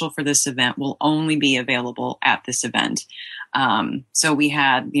special for this event will only be available at this event. So we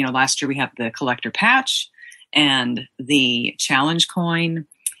had, last year we had the collector patch and the challenge coin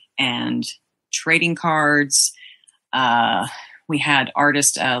and trading cards. We had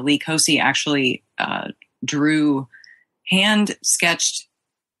artist Lee Cosi actually drew hand-sketched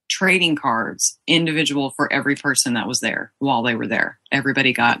trading cards, individual for every person that was there while they were there.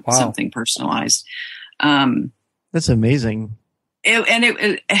 Everybody got something personalized. That's amazing.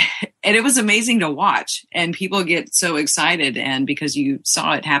 It was amazing to watch, and people get so excited, and because you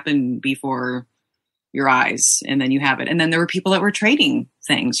saw it happen before your eyes, and then you have it. And then there were people that were trading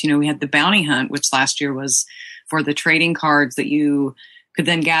things. We had the bounty hunt, which last year was for the trading cards that you could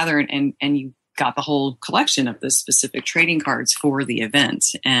then gather, and you got the whole collection of the specific trading cards for the event.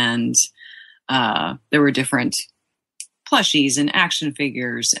 And there were different plushies and action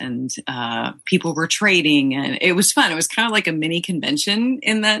figures, and people were trading, and it was fun. It was kind of like a mini convention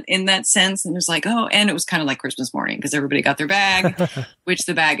in that sense. And it was like, and it was kind of like Christmas morning because everybody got their bag, which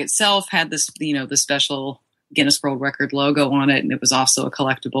the bag itself had this, the special Guinness World Record logo on it. And it was also a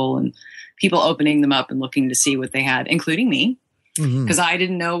collectible, and people opening them up and looking to see what they had, including me, because I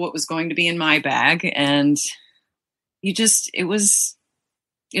didn't know what was going to be in my bag. And it was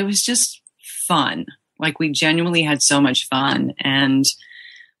just fun. Like, we genuinely had so much fun. And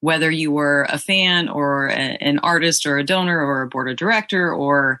whether you were a fan or an artist or a donor or a board of director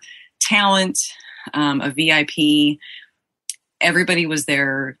or talent, a VIP, everybody was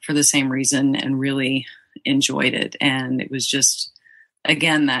there for the same reason and really enjoyed it. And it was just,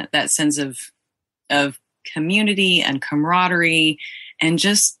 again, that sense of community and camaraderie and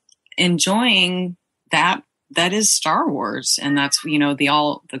just enjoying that is Star Wars. And that's,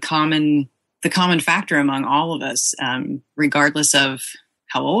 the common factor among all of us, regardless of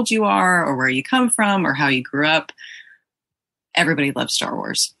how old you are or where you come from or how you grew up. Everybody loves Star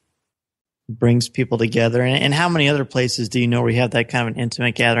Wars. Brings people together. And how many other places do you know where you have that kind of an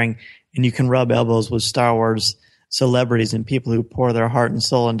intimate gathering and you can rub elbows with Star Wars celebrities and people who pour their heart and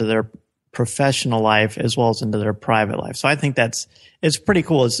soul into their professional life as well as into their private life? So I think it's pretty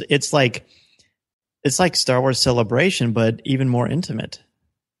cool. It's like Star Wars Celebration, but even more intimate.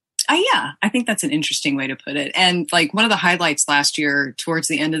 Yeah, I think that's an interesting way to put it. And like one of the highlights last year, towards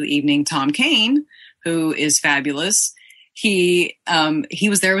the end of the evening, Tom Kane, who is fabulous, he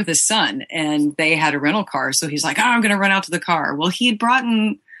was there with his son, and they had a rental car. So he's like, I'm going to run out to the car. Well, he had brought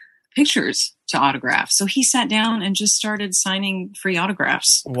in pictures to autograph. So he sat down and just started signing free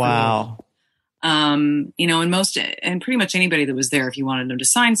autographs. Wow. And pretty much anybody that was there, if you wanted them to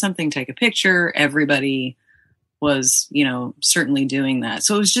sign something, take a picture, everybody was, certainly doing that.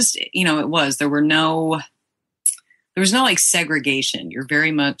 So it was just, there was no like segregation. You're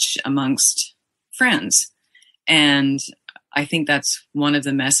very much amongst friends. And I think that's one of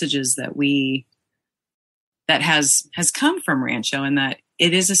the messages that has come from Rancho, and that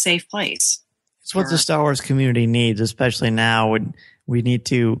it is a safe place. It's what the Star Wars community needs, especially now when we need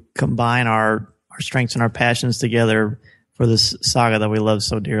to combine our strengths and our passions together for this saga that we love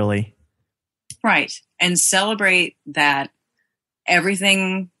so dearly. Right. And celebrate that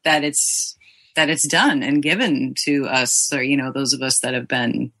everything that it's done and given to us, or, those of us that have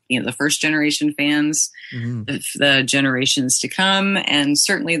been, the first generation fans, the generations to come. And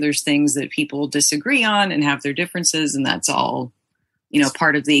certainly there's things that people disagree on and have their differences, and that's all,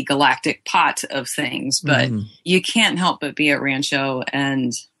 part of the galactic pot of things. But you can't help but be at Rancho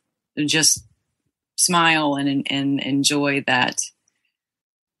and just smile and enjoy that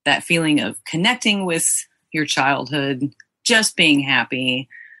feeling of connecting with your childhood, just being happy,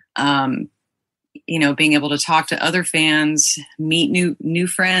 being able to talk to other fans, meet new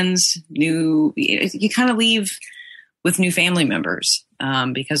friends, you kind of leave with new family members,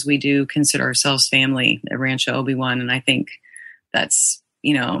 because we do consider ourselves family at Rancho Obi-Wan. And I think that's,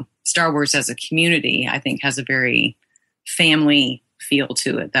 Star Wars as a community, I think, has a very family feel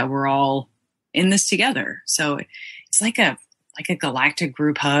to it, that we're all in this together. So it's like a galactic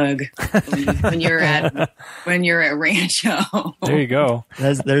group hug when you're at Rancho. There you go.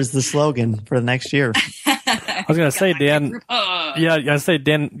 There's the slogan for the next year. I was going to say, Dan. Yeah, I say,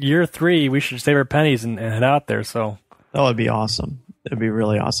 Dan. Year 3, we should save our pennies and head out there. So that would be awesome. That'd be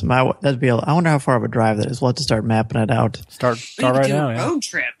really awesome. I wonder how far of a drive that is. We'll have to start mapping it out. Start right now. A road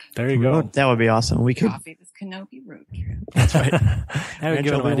trip. There you go. That would be awesome. We could. Coffee with Kenobi road trip. That's right. That would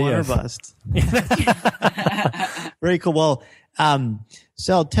give them ideas. Bust. Very cool. Well,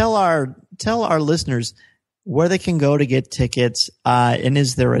 so tell our listeners where they can go to get tickets, and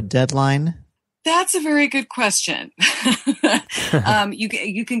is there a deadline? That's a very good question. You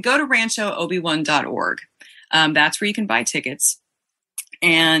can go to ranchoobiwan.org. That's where you can buy tickets.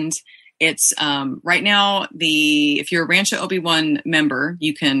 And it's right now, if you're a Rancho Obi-Wan member,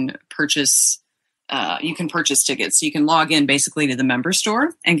 you can purchase tickets. You can log in basically to the member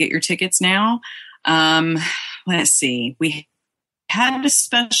store and get your tickets now. Let's see. We had a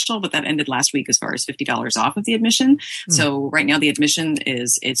special, but that ended last week as far as $50 off of the admission. So right now the admission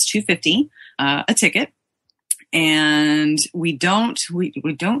it's $250 a ticket, and we don't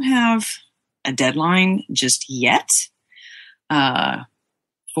have a deadline just yet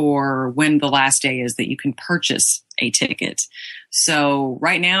for when the last day is that you can purchase a ticket. So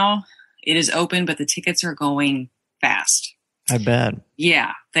right now it is open, but the tickets are going fast. I bet.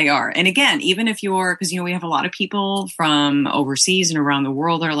 Yeah, they are. And again, even if because we have a lot of people from overseas and around the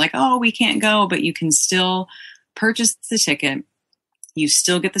world that are like, oh, we can't go, but you can still purchase the ticket. You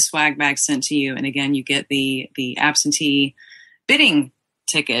still get the swag bag sent to you. And again, you get the absentee bidding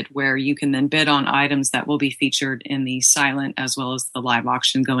ticket where you can then bid on items that will be featured in the silent as well as the live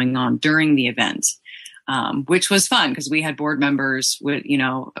auction going on during the event, which was fun because we had board members with,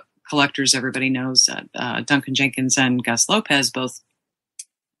 collectors, everybody knows, Duncan Jenkins and Gus Lopez, both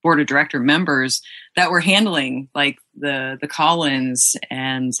board of director members that were handling like the call-ins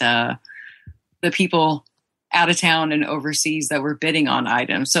and the people out of town and overseas that were bidding on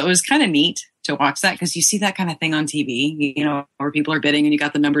items. So it was kind of neat to watch that because you see that kind of thing on TV, where people are bidding and you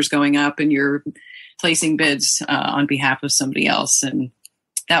got the numbers going up and you're placing bids on behalf of somebody else. And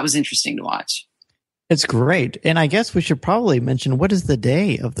that was interesting to watch. It's great. And I guess we should probably mention, what is the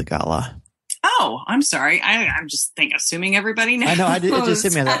day of the gala? Oh, I'm sorry. I'm just assuming everybody knows. I know. It just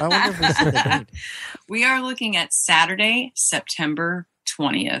hit me. I wonder if we said the date. We are looking at Saturday, September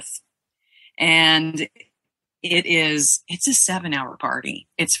 20th. And it's a 7-hour party.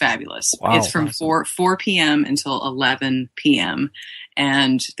 It's fabulous. Wow, it's from awesome. 4 p.m. until 11 p.m.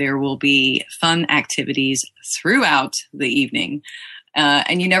 And there will be fun activities throughout the evening.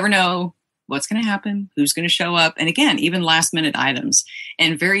 And you never know what's going to happen, who's going to show up. And again, even last minute items.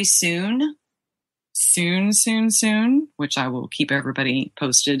 And very soon, which I will keep everybody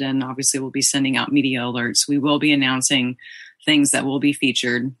posted. And obviously we'll be sending out media alerts. We will be announcing things that will be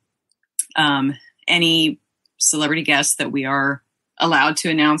featured. Any celebrity guests that we are allowed to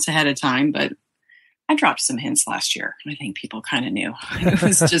announce ahead of time, but I dropped some hints last year. I think people kind of knew. It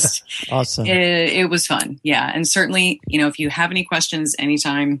was just awesome. It was fun. Yeah. And certainly, if you have any questions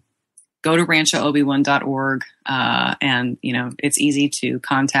anytime, go to ranchoobiwan.org. And, it's easy to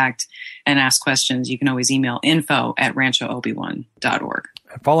contact and ask questions. You can always email info@ranchoobiwan.org.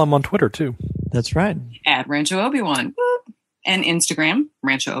 And follow them on Twitter too. That's right. At Rancho Obi-Wan. And Instagram,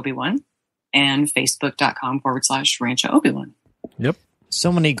 Rancho Obi-Wan. And Facebook.com/Rancho Obi-Wan. Yep.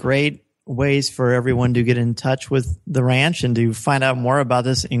 So many great ways for everyone to get in touch with the ranch and to find out more about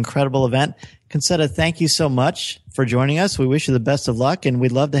this incredible event. Consetta, thank you so much for joining us. We wish you the best of luck, and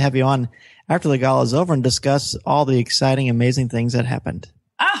we'd love to have you on after the gala is over and discuss all the exciting, amazing things that happened.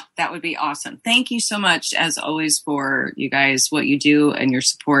 That would be awesome. Thank you so much, as always, for you guys, what you do, and your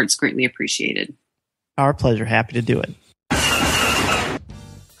support. It's greatly appreciated. Our pleasure. Happy to do it. The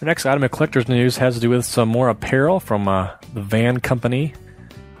next item of collector's news has to do with some more apparel from the Van Company.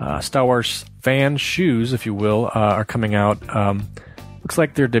 Star Wars fan shoes, if you will, are coming out. Looks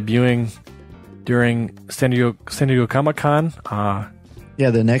like they're debuting during San Diego Comic-Con.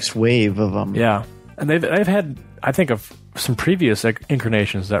 The next wave of them. Yeah. And they've had, I think, some previous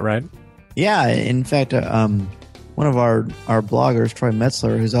incarnations. Is that right? Yeah. In fact, one of our bloggers, Troy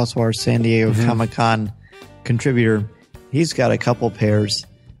Metzler, who's also our San Diego Comic-Con contributor, he's got a couple pairs.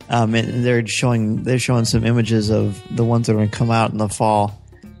 And they're showing some images of the ones that are going to come out in the fall.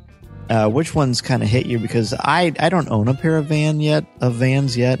 Which ones kind of hit you? Because I don't own a pair of Vans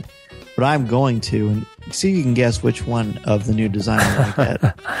yet, but I'm going to, and see if you can guess which one of the new designs I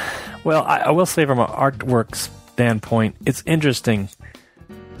get. Well, I will say from an artwork standpoint, it's interesting.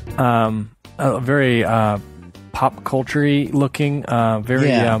 A very pop culture-y looking. Some of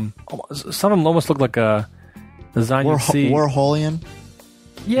them almost look like a design you see. Warholian.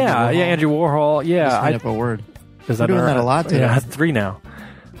 Yeah, Andrew Warhol. Yeah, just made up a word. We're doing that a lot today. Yeah, I have 3 now.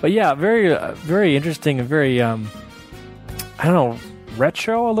 But yeah, very, very interesting and very,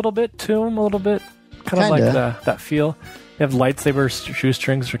 retro a little bit to them, a little bit. Kind of like that feel. They have lightsaber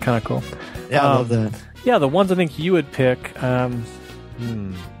shoestrings, which are kind of cool. Yeah, I love that. Yeah, the ones I think you would pick, I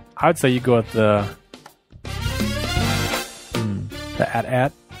would say you go with the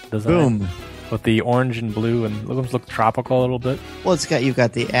AT-AT design. Boom. With the orange and blue, and look tropical a little bit. Well, you've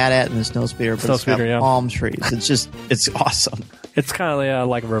got the AT-AT and the Snowspeeder, but it's got palm trees. It's awesome. It's kind of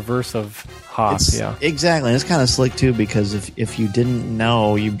like a reverse of Hawk, yeah. Exactly. And it's kind of slick, too, because if you didn't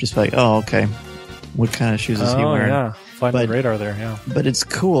know, you'd just be like, oh, okay, what kind of shoes is he wearing? Yeah, flying the radar there, yeah. But it's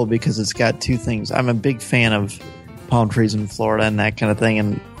cool because it's got 2 things. I'm a big fan of palm trees in Florida and that kind of thing,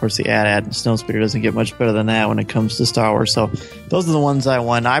 and of course the AT-AT and Snowspeeder doesn't get much better than that when it comes to Star Wars. So those are the ones I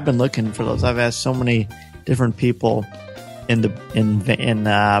want. I've been looking for those. I've asked so many different people in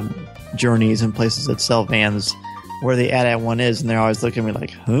Journeys and places that sell Vans where the AT-AT one is, and they're always looking at me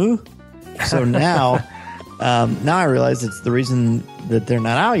like, huh? So now I realize it's the reason that they're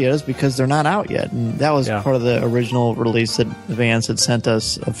not out yet is because they're not out yet, and that was part of the original release that Vans had sent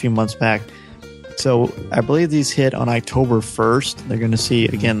us a few months back. So I believe these hit on October 1st. They're going to see,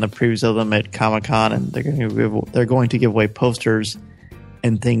 again, the previews of them at Comic-Con, and they're going to give away posters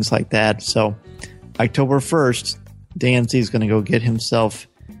and things like that. So October 1st, Dan Z is going to go get himself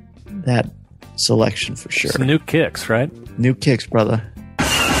that selection for sure. Some new kicks, right? New kicks, brother. All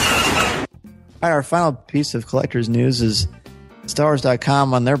right, our final piece of collector's news is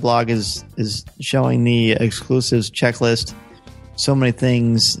StarWars.com on their blog is showing the exclusives checklist. So many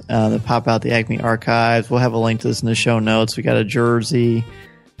things that pop out the Acme archives. We'll have a link to this in the show notes. We got a jersey,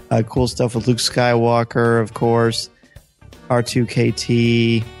 cool stuff with Luke Skywalker, of course,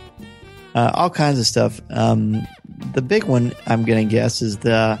 R2KT, all kinds of stuff. The big one, I'm going to guess, is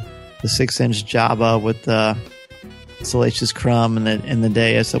the 6-inch Jabba with the Salacious Crumb and the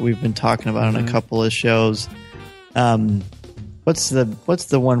dais that we've been talking about on a couple of shows. What's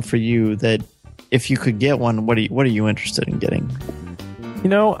the one for you that, if you could get one, what are you interested in getting?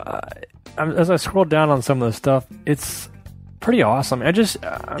 As I scroll down on some of the stuff, it's pretty awesome. I'm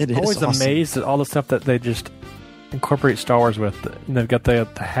always amazed at all the stuff that they just incorporate Star Wars with. They've got the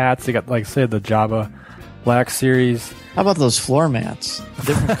hats. They got, like, say, the Jabba Black Series. How about those floor mats?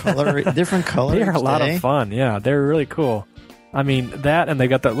 Different colors. They are a lot of fun. Yeah, they're really cool. I mean, that, and they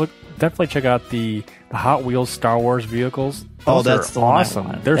got that look. Definitely check out the Hot Wheels Star Wars vehicles. Those that's are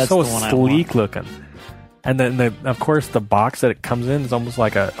awesome. They're so sleek looking. And then, of course, the box that it comes in is almost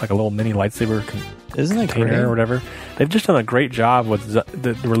like a little mini lightsaber container or whatever. They've just done a great job with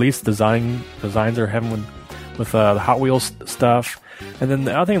the release designs they're having with the Hot Wheels stuff. And then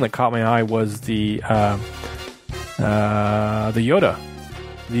the other thing that caught my eye was the Yoda,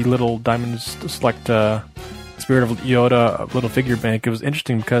 the little diamond select Spirit of Yoda little figure bank. It was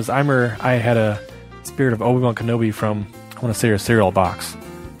interesting because I had a Spirit of Obi-Wan Kenobi from, I want to say, a cereal box.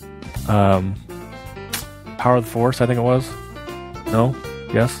 Power of the Force, I think it was. No?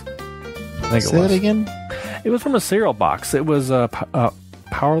 Yes? I think Say that again? It was from a cereal box. It was Power of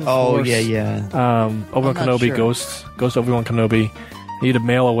the Force. Oh, yeah. Obi-Wan Kenobi, sure. Ghost Obi-Wan Kenobi. You had to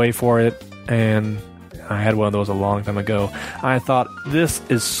mail away for it, and I had one of those a long time ago. I thought, this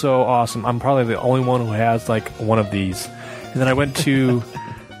is so awesome. I'm probably the only one who has, like, one of these. And then I went to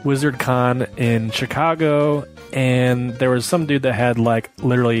WizardCon in Chicago, and there was some dude that had like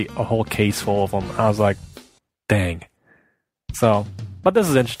literally a whole case full of them. I was like, dang. So, but this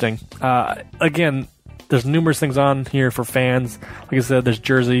is interesting. Again, there's numerous things on here for fans. Like I said, there's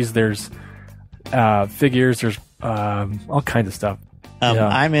jerseys, there's figures, there's all kinds of stuff.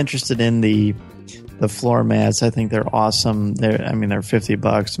 I'm interested in the floor mats. I think they're awesome. They're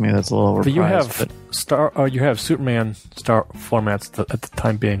 $50. Maybe that's a little overpriced. But you have Superman floor mats at the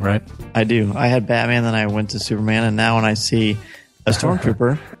time being, right? I do. I had Batman, then I went to Superman, and now when I see a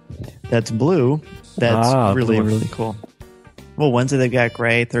Stormtrooper that's blue, that's really cool. Well, Wednesday they've got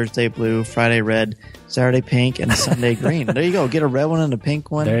gray, Thursday blue, Friday red, Saturday pink, and Sunday green. There you go. Get a red one and a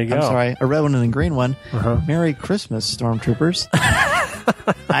pink one. There you go. I'm sorry, a red one and a green one. Merry Christmas, Stormtroopers.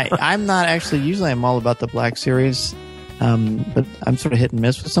 I'm not actually, usually I'm all about the Black Series, but I'm sort of hit and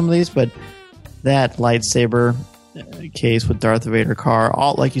miss with some of these, but that lightsaber case with Darth Vader car,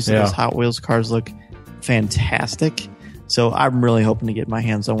 all like you said, those Hot Wheels cars look fantastic. So I'm really hoping to get my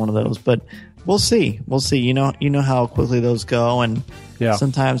hands on one of those, but we'll see. You know how quickly those go, and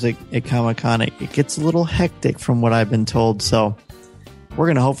sometimes at Comic-Con it gets a little hectic from what I've been told. So we're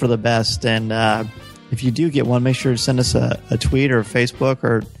going to hope for the best, and if you do get one, make sure to send us a tweet or Facebook,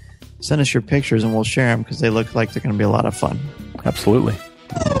 or send us your pictures and we'll share them because they look like they're going to be a lot of fun. Absolutely.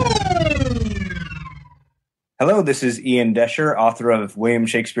 Hello, this is Ian Doescher, author of William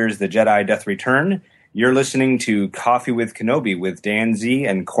Shakespeare's The Jedi Doth Return. You're listening to Coffee with Kenobi with Dan Z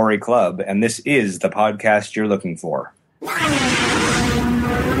and Corey Clubb, and this is the podcast you're looking for.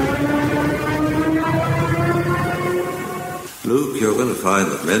 Luke, you're going to find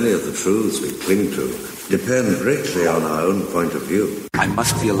that many of the truths we cling to depend greatly on our own point of view. I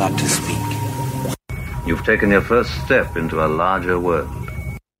must be allowed to speak. You've taken your first step into a larger world.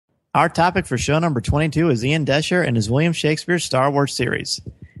 Our topic for show number 22 is Ian Doescher and his William Shakespeare Star Wars series.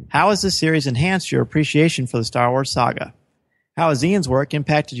 How has this series enhanced your appreciation for the Star Wars saga? How has Ian's work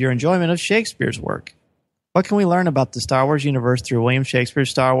impacted your enjoyment of Shakespeare's work? What can we learn about the Star Wars universe through William Shakespeare's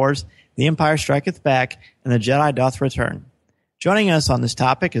Star Wars, The Empire Striketh Back, and The Jedi Doth Return? Joining us on this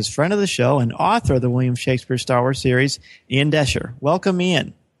topic is friend of the show and author of the William Shakespeare Star Wars series, Ian Doescher. Welcome,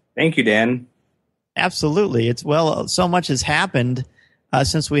 Ian. Thank you, Dan. Absolutely. So much has happened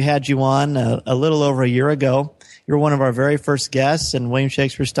since we had you on a little over a year ago. You were one of our very first guests, and William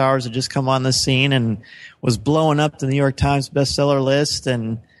Shakespeare Star Wars had just come on the scene and was blowing up the New York Times bestseller list,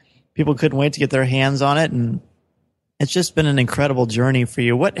 and people couldn't wait to get their hands on it. And it's just been an incredible journey for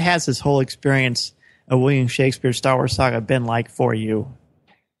you. What has this whole experience of William Shakespeare Star Wars saga been like for you?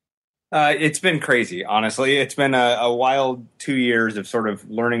 It's been crazy, honestly. It's been a wild 2 years of sort of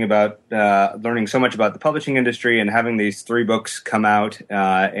learning so much about the publishing industry and having these 3 books come out,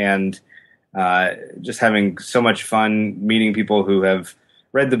 and just having so much fun meeting people who have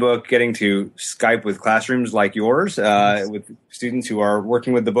read the book, getting to Skype with classrooms like yours, with students who are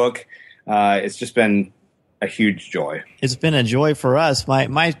working with the book. It's just been a huge joy. It's been a joy for us.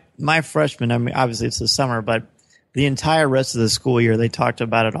 My freshman, I mean, obviously it's the summer, but the entire rest of the school year, they talked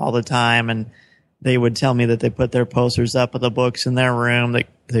about it all the time, and they would tell me that they put their posters up of the books in their room.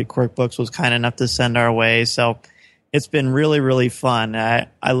 The Quirk Books was kind enough to send our way. So it's been really, really fun. I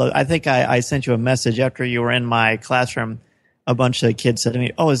think I sent you a message after you were in my classroom. A bunch of kids said to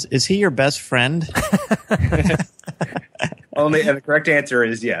me, "Oh, is he your best friend?" And the correct answer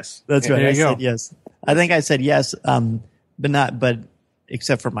is yes. That's right. I said yes. I think I said yes, but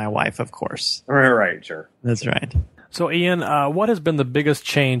except for my wife, of course. Right, sure. That's right. So, Ian, what has been the biggest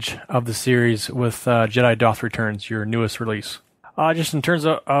change of the series with Jedi Doth Returns, your newest release? Just in terms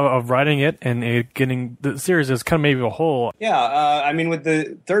of writing it and getting the series as kind of maybe a whole. Yeah, I mean, with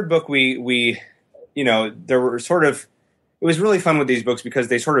the third book, we there were sort of, it was really fun with these books because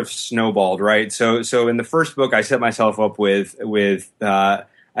they sort of snowballed, right? So in the first book, I set myself up with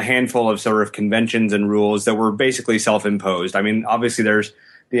a handful of sort of conventions and rules that were basically self-imposed. I mean, obviously there's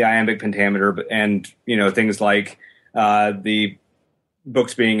the iambic pentameter and, things like the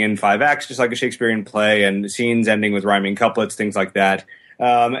books being in 5 acts, just like a Shakespearean play, and scenes ending with rhyming couplets, things like that.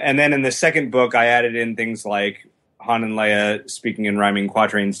 And then in the second book, I added in things like Han and Leia speaking in rhyming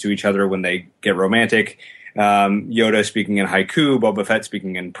quatrains to each other when they get romantic, Yoda speaking in haiku, Boba Fett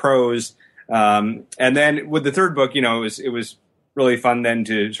speaking in prose. And then with the third book, it was really fun then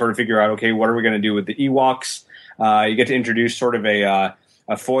to sort of figure out, okay, what are we going to do with the Ewoks? You get to introduce sort of a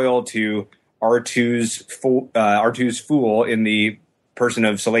foil to R2's fool in the person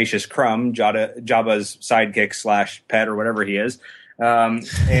of Salacious Crumb, Jabba's sidekick / pet or whatever he is. So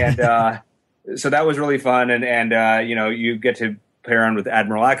that was really fun. And you get to play around with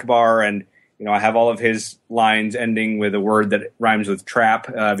Admiral Akbar, and I have all of his lines ending with a word that rhymes with trap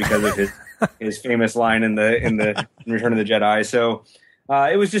because of his famous line in Return of the Jedi. So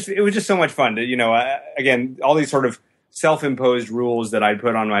it was just so much fun to, again, all these sort of self-imposed rules that I'd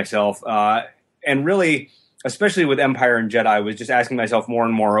put on myself, and really, especially with Empire and Jedi, I was just asking myself more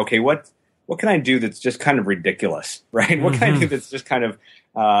and more, okay, what can I do that's just kind of ridiculous, right? What can I do that's just kind of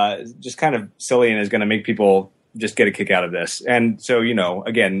silly and is going to make people just get a kick out of this? And so,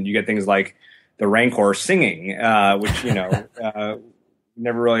 again, you get things like the Rancor singing, which,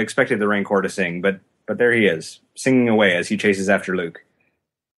 never really expected the Rancor to sing, but there he is, singing away as he chases after Luke.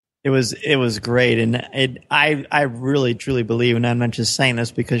 It was great, and I really truly believe, and I'm not just saying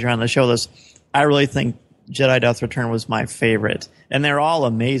this because you're on the show list, I really think Jedi Doth Return was my favorite, and they're all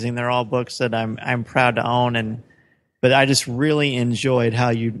amazing. They're all books that I'm proud to own, but I just really enjoyed how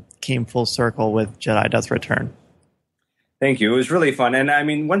you came full circle with Jedi Doth Return. Thank you. It was really fun, and I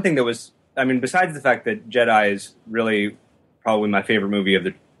mean, one thing that was, besides the fact that Jedi is really probably my favorite movie of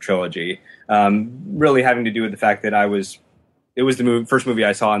the trilogy, really having to do with the fact that it was the first movie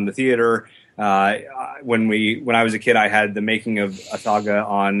I saw in the theater. When I was a kid, I had the making of a saga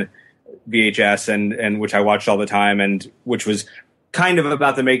on VHS, and which I watched all the time, and which was kind of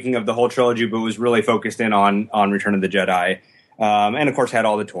about the making of the whole trilogy, but was really focused in on Return of the Jedi, and of course had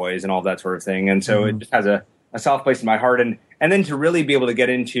all the toys and all that sort of thing. And so it just has a soft place in my heart, and then to really be able to get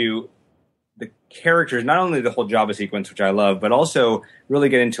into the characters, not only the whole Jabba sequence, which I love, but also really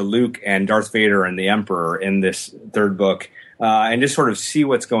get into Luke and Darth Vader and the Emperor in this third book. And just sort of see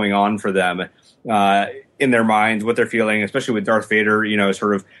what's going on for them in their minds, what they're feeling, especially with Darth Vader,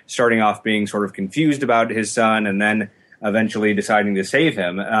 sort of starting off being sort of confused about his son and then eventually deciding to save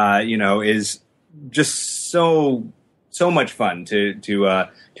him, is just so much fun to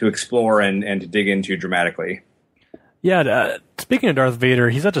explore and to dig into dramatically. Yeah, speaking of Darth Vader,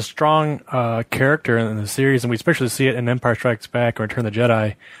 he's such a strong character in the series, and we especially see it in Empire Strikes Back or Return of the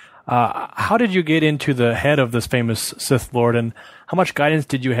Jedi. How did you get into the head of this famous Sith Lord, and how much guidance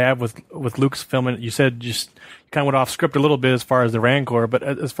did you have with Luke's film? And you said you kind of went off script a little bit as far as the Rancor, but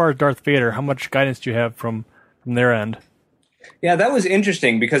as far as Darth Vader, how much guidance do you have from their end? Yeah, that was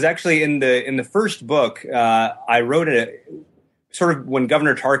interesting because actually in the first book, I wrote it sort of when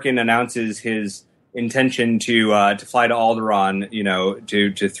Governor Tarkin announces his intention to fly to Alderaan,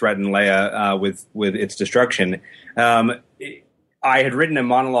 to threaten Leia with its destruction. I had written a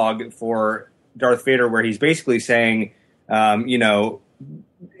monologue for Darth Vader where he's basically saying,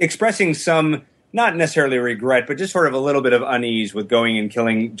 expressing some, not necessarily regret, but just sort of a little bit of unease with going and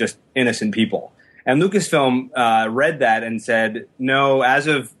killing just innocent people. And Lucasfilm read that and said, no, as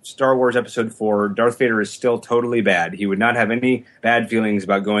of Star Wars Episode 4, Darth Vader is still totally bad. He would not have any bad feelings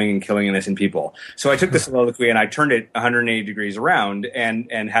about going and killing innocent people. So I took the soliloquy and I turned it 180 degrees around and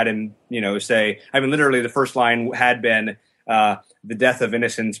had him, say, literally the first line had been, the death of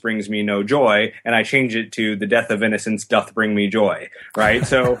innocence brings me no joy, and I changed it to the death of innocence doth bring me joy, right?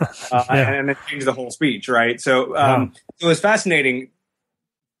 So, and then changed the whole speech, right? So, it was fascinating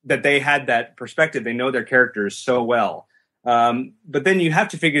that they had that perspective. They know their characters so well. But then you have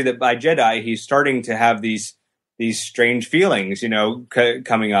to figure that by Jedi, he's starting to have these strange feelings,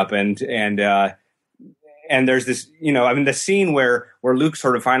 coming up, and there's this, the scene where Luke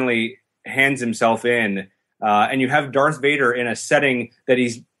sort of finally hands himself in. And you have Darth Vader in a setting that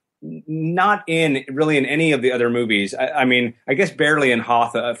he's not in really in any of the other movies. I guess barely in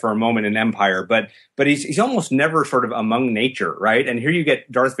Hoth for a moment in Empire, but he's almost never sort of among nature, right? And here you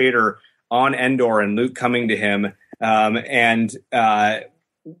get Darth Vader on Endor and Luke coming to him, and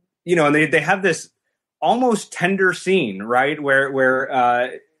they have this almost tender scene, right, where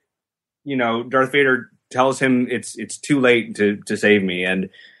Darth Vader tells him it's too late to save me,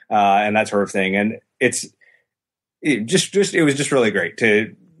 and that sort of thing, and it was just really great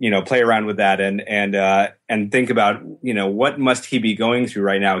to play around with that and think about what must he be going through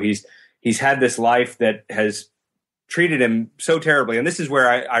right now. He's had this life that has treated him so terribly, and this is where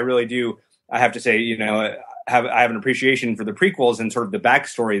I really do, I have to say, I have an appreciation for the prequels and sort of the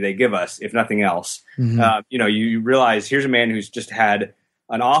backstory they give us, if nothing else. Mm-hmm. You realize here's a man who's just had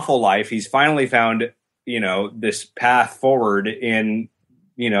an awful life. He's finally found this path forward in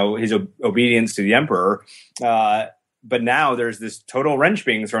his obedience to the Emperor. But now there's this total wrench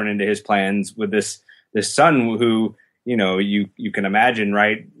being thrown into his plans with this son who, you can imagine,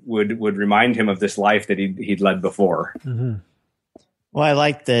 right, would remind him of this life that he'd led before. Mm-hmm. Well, I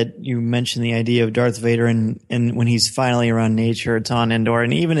like that you mentioned the idea of Darth Vader and when he's finally around nature, it's on Endor.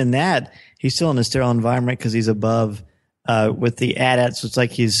 And even in that, he's still in a sterile environment because he's above with the AT-AT. So it's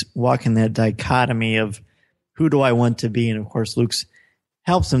like he's walking that dichotomy of who do I want to be? And of course, Luke's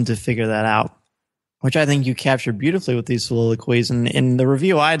helps them to figure that out, which I think you captured beautifully with these soliloquies. And in the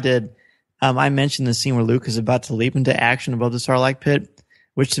review I did, I mentioned the scene where Luke is about to leap into action above the Sarlacc pit,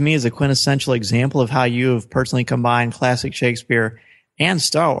 which to me is a quintessential example of how you have personally combined classic Shakespeare and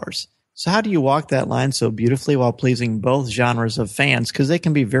Star Wars. So how do you walk that line so beautifully while pleasing both genres of fans? Because they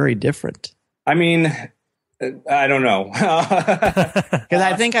can be very different. I mean, I don't know. Because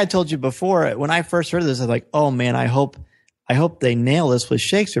I think I told you before, when I first heard this, I was like, oh man, I hope they nail this with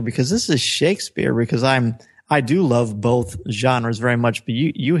Shakespeare, because this is Shakespeare, because I do love both genres very much, but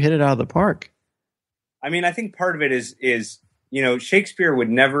you hit it out of the park. I mean, I think part of it is Shakespeare would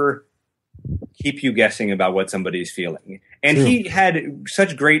never keep you guessing about what somebody's feeling. And True. He had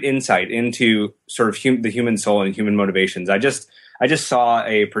such great insight into sort of the human soul and human motivations. I just saw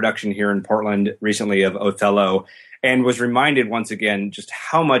a production here in Portland recently of Othello, and was reminded once again just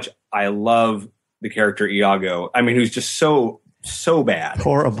how much I love the character Iago. I mean, who's just so bad.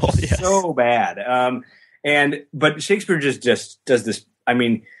 Horrible, yes. So bad. But Shakespeare just does this. I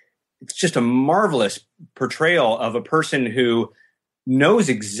mean, it's just a marvelous portrayal of a person who knows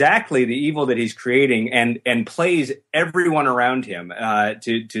exactly the evil that he's creating and plays everyone around him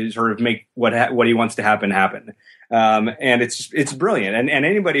to sort of make what he wants to happen. And it's brilliant. And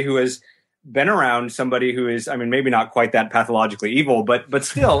anybody who has been around somebody who is, I mean, maybe not quite that pathologically evil, but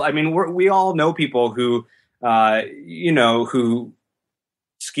still, I mean, we all know people who, who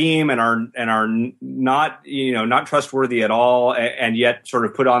scheme and are not, not trustworthy at all, and yet sort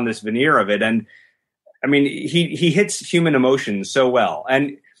of put on this veneer of it. And I mean, he hits human emotions so well.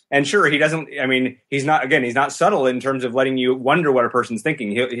 And sure, he doesn't, I mean, he's not subtle in terms of letting you wonder what a person's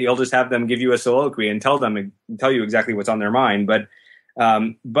thinking. He'll just have them give you a soliloquy and tell you exactly what's on their mind. But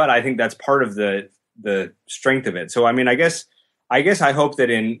I think that's part of the strength of it. So, I mean, I guess I hope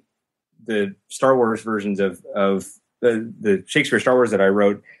that in the Star Wars versions of the Shakespeare Star Wars that I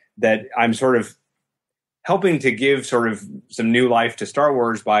wrote, that I'm sort of helping to give sort of some new life to Star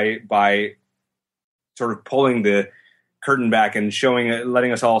Wars by sort of pulling the curtain back and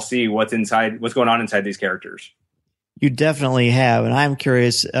letting us all see what's going on inside these characters. You definitely have. And I'm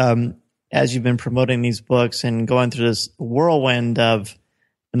curious, as you've been promoting these books and going through this whirlwind of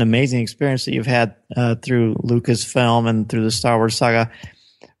an amazing experience that you've had through Lucasfilm and through the Star Wars saga,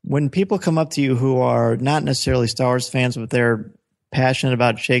 when people come up to you who are not necessarily Star Wars fans, but they're passionate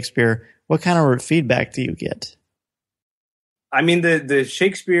about Shakespeare, what kind of feedback do you get? I mean, the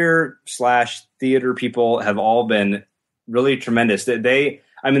Shakespeare / theater people have all been really tremendous. They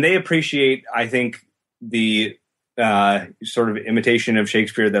appreciate, I think, the sort of imitation of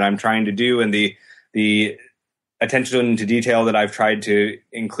Shakespeare that I'm trying to do, and the attention to detail that I've tried to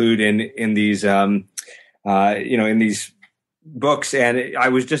include in these in these books. And I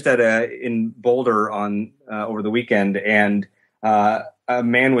was just in Boulder on over the weekend, and a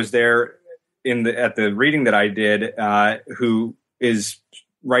man was there at the reading that I did, who is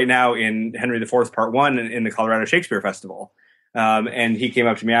right now in Henry IV Part 1 in the Colorado Shakespeare Festival. And he came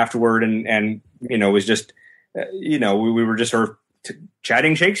up to me afterward and was just, we were just sort of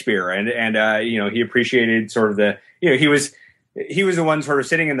chatting Shakespeare, and he appreciated sort of he was the one sort of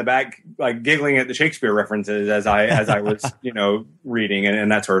sitting in the back, like giggling at the Shakespeare references as I was, reading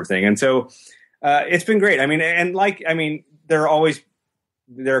and that sort of thing. And so, it's been great. I mean,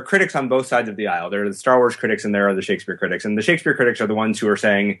 there are critics on both sides of the aisle. There are the Star Wars critics and there are the Shakespeare critics. And the Shakespeare critics are the ones who are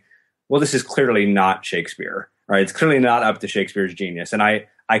saying, well, this is clearly not Shakespeare, right? It's clearly not up to Shakespeare's genius. And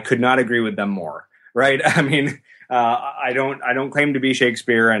I could not agree with them more, right? I mean, I don't claim to be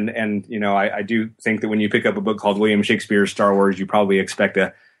Shakespeare. And I do think that when you pick up a book called William Shakespeare's Star Wars, you probably expect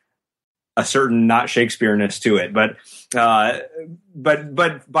a certain not Shakespeare-ness to it. But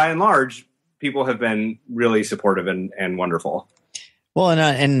by and large, people have been really supportive and wonderful. Well,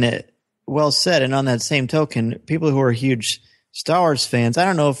 and well said. And on that same token, people who are huge Star Wars fans, I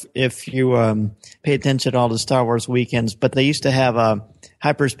don't know if you pay attention at all to Star Wars weekends, but they used to have a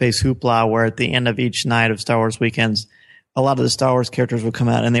hyperspace hoopla where at the end of each night of Star Wars weekends, a lot of the Star Wars characters would come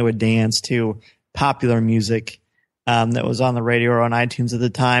out and they would dance to popular music that was on the radio or on iTunes at the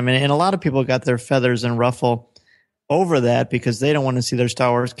time. And a lot of people got their feathers in ruffle over that because they don't want to see their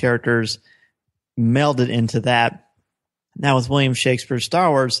Star Wars characters melded into that. Now, with William Shakespeare's Star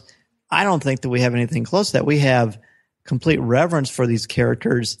Wars, I don't think that we have anything close to that. We have complete reverence for these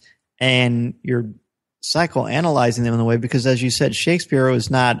characters, and you're psychoanalyzing them in a way because, as you said, Shakespeare was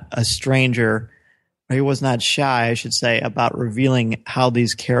not a stranger, or he was not shy, I should say, about revealing how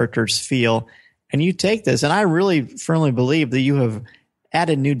these characters feel. And you take this, and I really firmly believe that you have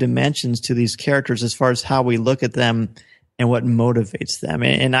added new dimensions to these characters as far as how we look at them and what motivates them.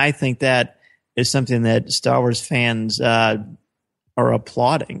 And I think that is something that Star Wars fans are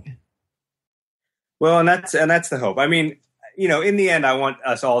applauding. Well, and that's the hope. I mean, in the end, I want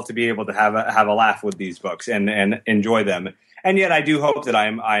us all to be able to have a laugh with these books and enjoy them. And yet, I do hope that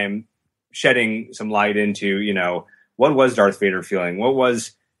I am shedding some light into what was Darth Vader feeling? What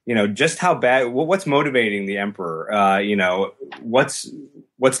was just how bad? What's motivating the Emperor?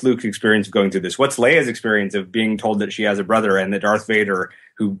 What's Luke's experience of going through this? What's Leia's experience of being told that she has a brother and that Darth Vader,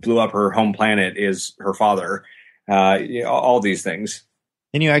 who blew up her home planet, is her father? All these things.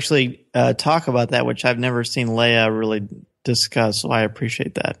 And you actually talk about that, which I've never seen Leia really discuss, so I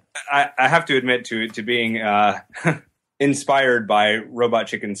appreciate that. I have to admit to being inspired by Robot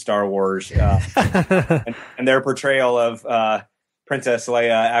Chicken Star Wars and their portrayal of Princess Leia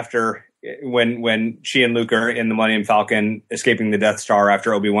after when she and Luke are in the Millennium Falcon escaping the Death Star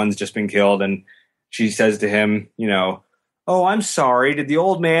after Obi-Wan's just been killed, and she says to him, "Oh, I'm sorry. Did the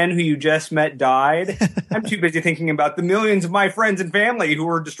old man who you just met died? I'm too busy thinking about the millions of my friends and family who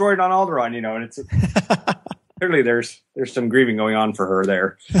were destroyed on Alderaan." And it's clearly there's some grieving going on for her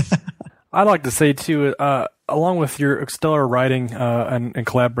there. I'd like to say too, along with your stellar writing and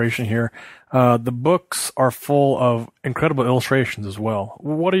collaboration here, the books are full of incredible illustrations as well.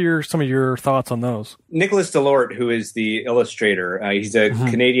 What are some of your thoughts on those? Nicholas Delort, who is the illustrator, he's a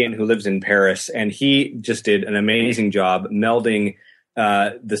Canadian who lives in Paris, and he just did an amazing job melding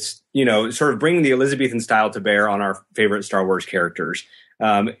this, sort of bringing the Elizabethan style to bear on our favorite Star Wars characters.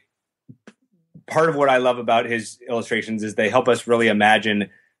 Part of what I love about his illustrations is they help us really imagine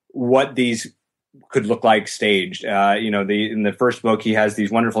what these could look like staged. In the first book, he has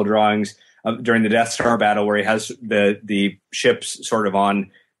these wonderful drawings during the Death Star battle where he has the ships sort of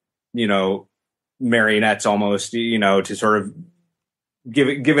on, marionettes almost, to sort of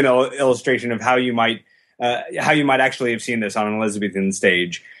give an illustration of how you might actually have seen this on an Elizabethan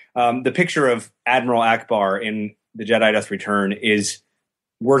stage. The picture of Admiral Akbar in The Jedi Doth Return is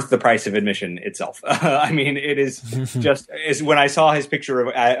worth the price of admission itself. I mean, it is just when I saw his picture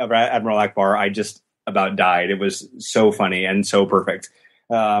of Admiral Akbar, I just about died. It was so funny and so perfect.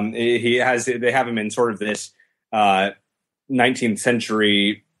 They have him in sort of this 19th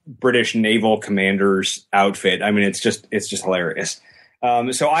century British naval commander's outfit. I mean, it's just hilarious.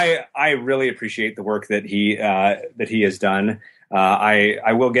 So I really appreciate the work that he has done.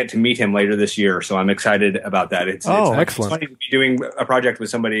 I will get to meet him later this year, so I'm excited about that. It's excellent. It's funny to be doing a project with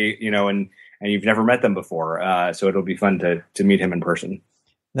somebody, and you've never met them before. So it'll be fun to meet him in person.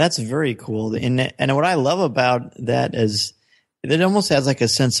 That's very cool. And what I love about that is it almost has like a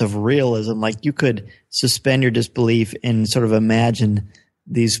sense of realism. Like you could suspend your disbelief and sort of imagine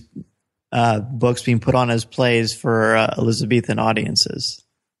these books being put on as plays for Elizabethan audiences.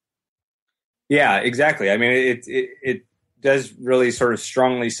 Yeah, exactly. I mean, it does really sort of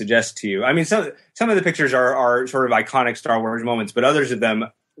strongly suggest to you. I mean, some of the pictures are sort of iconic Star Wars moments, but others of them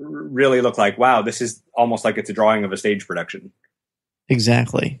really look like, wow, this is almost like it's a drawing of a stage production.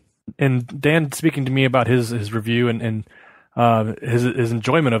 Exactly. And Dan, speaking to me about his review and his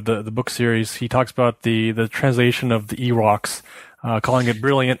enjoyment of the book series, he talks about the translation of the Ewoks, calling it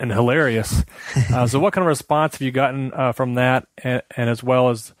brilliant and hilarious. So what kind of response have you gotten from that, and as well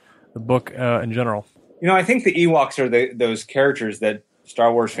as the book in general? I think the Ewoks are those characters that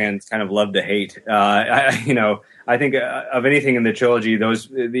Star Wars fans kind of love to hate. I think of anything in the trilogy, the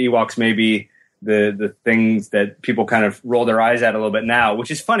Ewoks may be the things that people kind of roll their eyes at a little bit now, which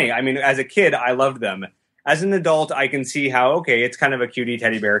is funny. I mean, as a kid, I loved them. As an adult, I can see how, okay, it's kind of a cutie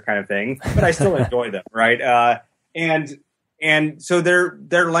teddy bear kind of thing, but I still enjoy them, right? And so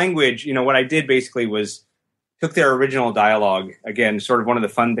their language, what I did basically was took their original dialogue. Again, sort of one of the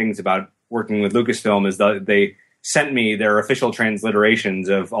fun things about working with Lucasfilm is that they sent me their official transliterations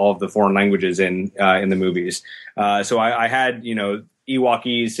of all of the foreign languages in the movies. So I had,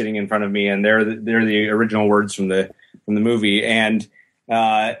 Ewokese sitting in front of me, and they're the original words from the movie. And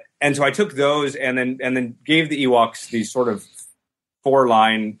so I took those and then gave the Ewoks these sort of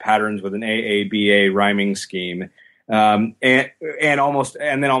 4-line patterns with an AABA rhyming scheme, and then almost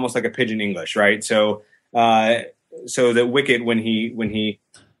like a pidgin English, right? So that Wicket, when he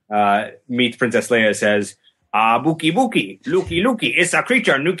meets Princess Leia, says, "Buki Buki, Luki Luki, it's a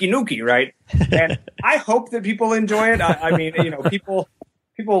creature, Nuki Nuki," right? And I hope that people enjoy it. I mean,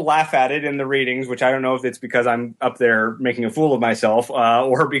 people laugh at it in the readings, which I don't know if it's because I'm up there making a fool of myself,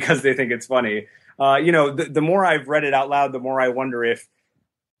 or because they think it's funny. The more I've read it out loud, the more I wonder if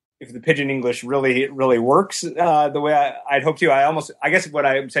the pidgin English really works the way I'd hope to. I guess what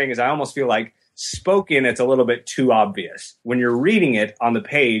I'm saying is I almost feel like spoken, it's a little bit too obvious. When you're reading it on the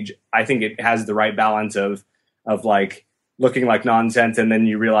page, I think it has the right balance of like looking like nonsense, and then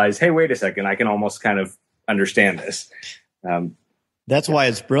you realize, hey, wait a second, I can almost kind of understand this. That's why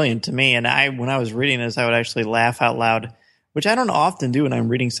it's brilliant to me. And when I was reading this, I would actually laugh out loud, which I don't often do when I'm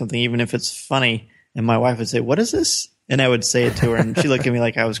reading something, even if it's funny. And my wife would say, "What is this?" And I would say it to her, and she looked at me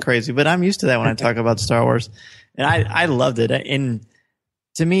like I was crazy. But I'm used to that when I talk about Star Wars. And I loved it. And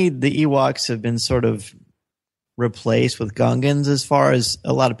to me, the Ewoks have been sort of replaced with Gungans as far as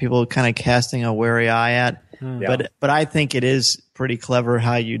a lot of people kind of casting a wary eye at. Yeah. But I think it is pretty clever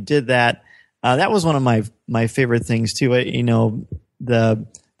how you did that. That was one of my favorite things too. You know, the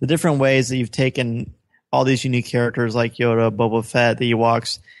different ways that you've taken all these unique characters like Yoda, Boba Fett, the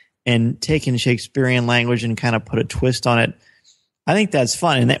Ewoks, and taken Shakespearean language and kind of put a twist on it. I think that's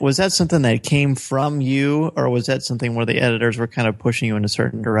fun. And was that something that came from you, or was that something where the editors were kind of pushing you in a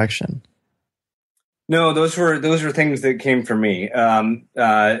certain direction? No, those were things that came from me.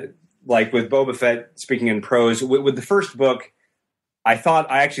 Like with Boba Fett speaking in prose. With the first book, I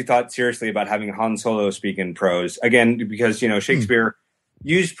actually thought seriously about having Han Solo speak in prose again, because, you know, Shakespeare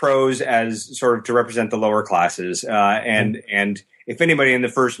used prose as sort of to represent the lower classes, and if anybody in the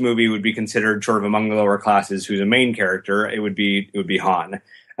first movie would be considered sort of among the lower classes who's a main character, it would be Han.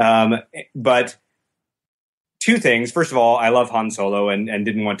 But two things. First of all, I love Han Solo and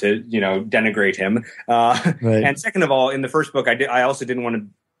didn't want to, you know, denigrate him. Right. And second of all, in the first book, I also didn't want to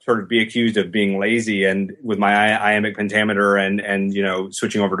sort of be accused of being lazy and with my iambic pentameter and you know,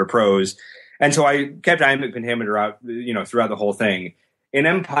 switching over to prose. And so I kept iambic pentameter out, you know, throughout the whole thing. In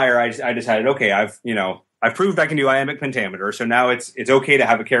Empire, I decided, okay, I've proved I can do iambic pentameter, so now it's okay to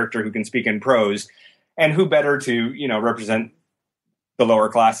have a character who can speak in prose, and who better to, you know, represent the lower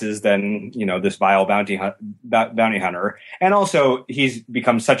classes than, you know, this vile bounty hunter. And also, he's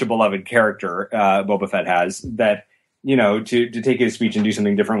become such a beloved character, Boba Fett has, that, you know, to take his speech and do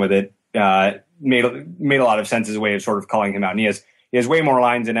something different with it made a lot of sense as a way of sort of calling him out. And he has way more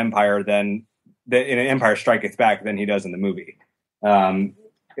lines in Empire in Empire Striketh Back than he does in the movie.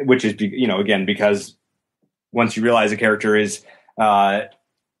 Which is, you know, again, because once you realize a character is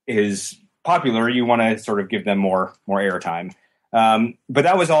popular, you want to sort of give them more airtime. But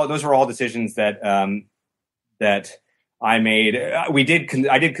those were all decisions that I made. I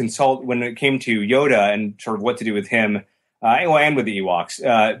did consult when it came to Yoda and sort of what to do with him, and with the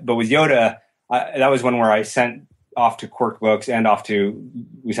Ewoks. But with Yoda, that was one where I sent off to Quirk Books and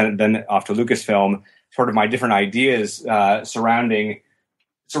we sent it then off to Lucasfilm, sort of my different ideas surrounding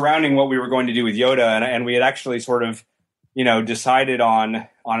what we were going to do with Yoda, and we had actually sort of, you know, decided on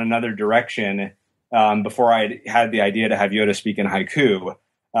another direction before I had the idea to have Yoda speak in haiku,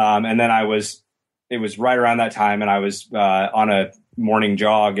 and then it was right around that time, and I was on a morning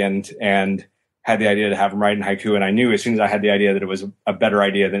jog and had the idea to have him write in haiku, and I knew as soon as I had the idea that it was a better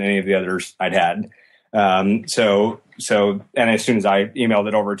idea than any of the others I'd had. So and as soon as I emailed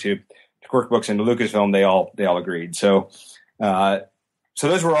it over to Quirk Books and to Lucasfilm, they all agreed. So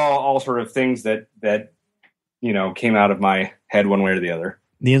those were all sort of things that, you know, came out of my head one way or the other.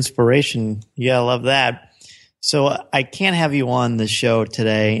 The inspiration. Yeah, I love that. So I can't have you on the show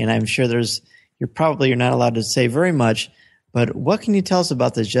today, and I'm sure you're not allowed to say very much, but what can you tell us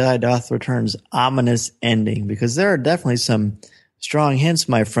about the Jedi Doth Return's ominous ending? Because there are definitely some strong hints,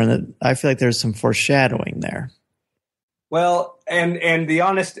 my friend, that I feel like there's some foreshadowing there. Well, and the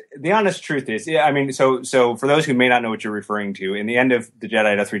honest truth is, yeah, I mean, so for those who may not know what you're referring to, in the end of the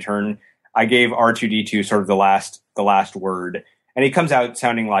Jedi Doth Return, I gave R2-D2 sort of the last word, and he comes out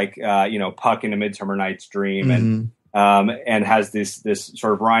sounding like you know, Puck in A Midsummer Night's Dream, and has this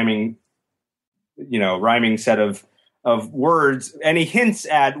sort of rhyming set of words, and he hints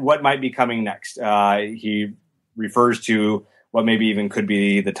at what might be coming next. He refers to what maybe even could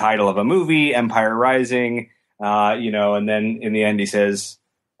be the title of a movie, Empire Rising. You know, and then in the end he says,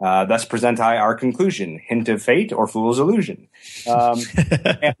 thus present I our conclusion, hint of fate or fool's illusion. And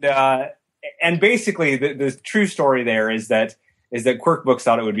basically the true story there is that Quirk Books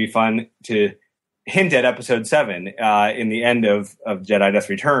thought it would be fun to hint at episode 7 in the end of Jedi Doth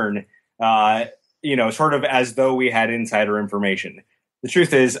Return, you know, sort of as though we had insider information. The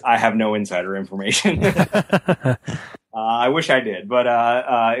truth is, I have no insider information. I wish I did, but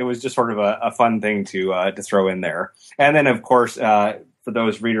it was just sort of a fun thing to throw in there. And then, of course, for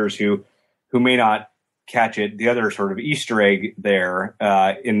those readers who may not catch it, the other sort of Easter egg there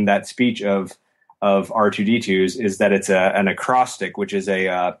in that speech of R2-D2's is that it's an acrostic, which is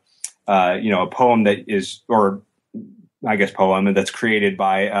a poem that is, or I guess poem that's created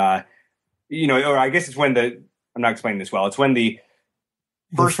by or I guess it's when I'm not explaining this well. It's when the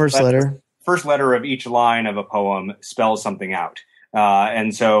first letter of each line of a poem spells something out.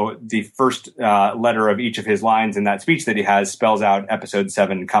 And so the first letter of each of his lines in that speech that he has spells out episode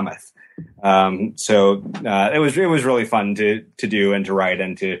 7 cometh. So it was really fun to do and to write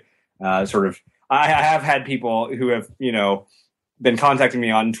and to sort of. I have had people who have been contacting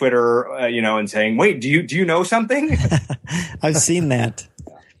me on Twitter, and saying, "Wait, do you know something?" I've seen that.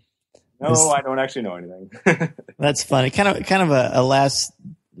 No, I don't actually know anything. That's funny. Kind of a last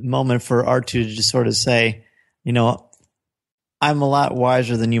moment for R2 to just sort of say, I'm a lot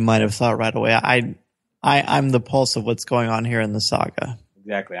wiser than you might have thought right away. I'm the pulse of what's going on here in the saga.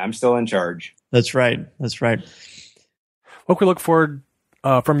 Exactly. I'm still in charge. That's right. What can we look forward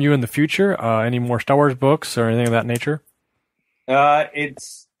from you in the future? Any more Star Wars books or anything of that nature?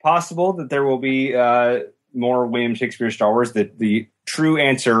 It's possible that there will be more William Shakespeare Star Wars. The true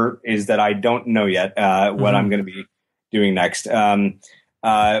answer is that I don't know yet what I'm going to be doing next. The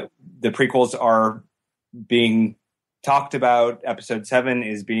prequels are being talked about. Episode 7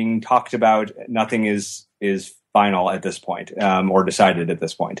 is being talked about. Nothing is final at this point, or decided at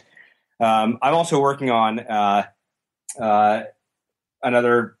this point. I'm also working on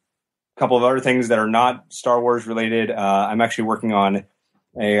another couple of other things that are not Star Wars related. I'm actually working on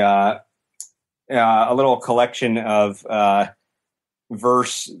a little collection of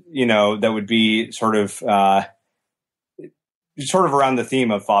verse, that would be sort of around the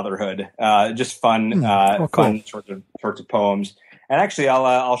theme of fatherhood, just fun, cool. fun sorts of poems. And actually,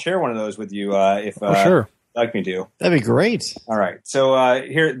 I'll share one of those with you if sure. you'd like me to. That'd be great. All right. So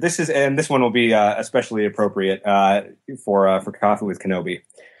here, this one will be especially appropriate for Coffee with Kenobi.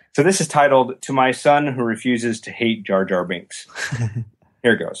 So this is titled "To My Son Who Refuses to Hate Jar Jar Binks."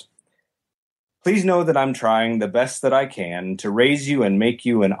 Here it goes. Please know that I'm trying the best that I can to raise you and make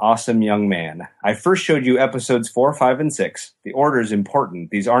you an awesome young man. I first showed you episodes 4, 5, and 6. The order's important.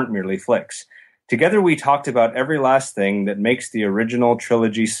 These aren't merely flicks. Together we talked about every last thing that makes the original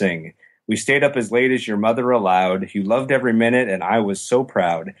trilogy sing. We stayed up as late as your mother allowed. You loved every minute, and I was so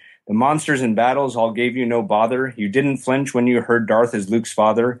proud. The monsters and battles all gave you no bother. You didn't flinch when you heard Darth as Luke's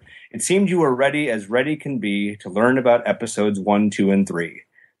father. It seemed you were ready as ready can be to learn about episodes 1, 2, and 3.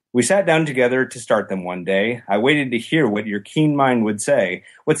 We sat down together to start them one day. I waited to hear what your keen mind would say.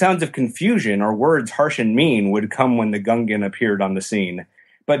 What sounds of confusion or words harsh and mean would come when the Gungan appeared on the scene.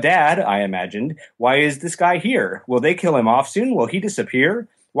 But Dad, I imagined, why is this guy here? Will they kill him off soon? Will he disappear?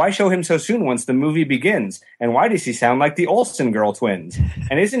 Why show him so soon once the movie begins? And why does he sound like the Olsen girl twins?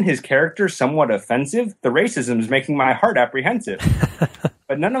 And isn't his character somewhat offensive? The racism is making my heart apprehensive.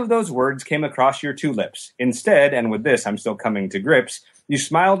 But none of those words came across your two lips. Instead, and with this I'm still coming to grips, you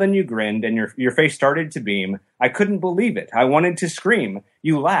smiled and you grinned and your face started to beam. I couldn't believe it. I wanted to scream.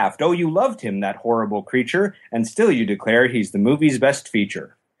 You laughed. Oh, you loved him, that horrible creature. And still you declare he's the movie's best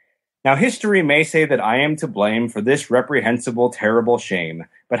feature. Now history may say that I am to blame for this reprehensible, terrible shame.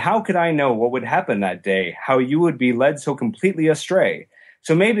 But how could I know what would happen that day? How you would be led so completely astray?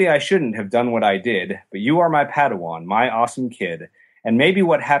 So maybe I shouldn't have done what I did. But you are my Padawan, my awesome kid. And maybe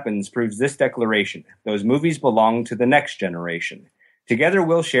what happens proves this declaration. Those movies belong to the next generation. Together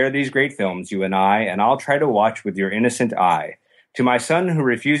we'll share these great films, you and I, and I'll try to watch with your innocent eye. To my son who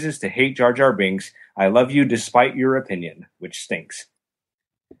refuses to hate Jar Jar Binks, I love you despite your opinion, which stinks.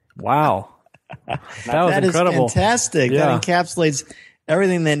 Wow. That is incredible. Fantastic. Yeah. That encapsulates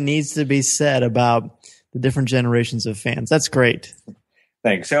everything that needs to be said about the different generations of fans. That's great.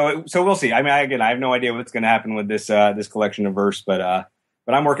 Thanks. So we'll see. I mean, I have no idea what's going to happen with this collection of verse, but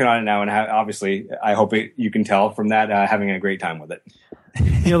I'm working on it now, and obviously, I hope you can tell from that having a great time with it.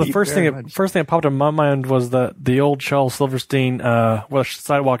 The first thing that popped in my mind was the old Charles Silverstein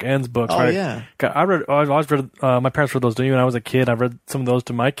Sidewalk Ends books. Oh, right? yeah. I always read. My parents read those to me when I was a kid. I read some of those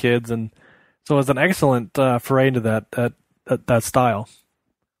to my kids, and so it was an excellent foray into that style.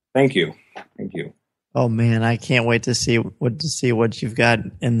 Thank you. Oh man, I can't wait to see what you've got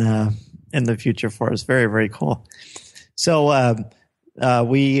in the future for us. Very, very cool. So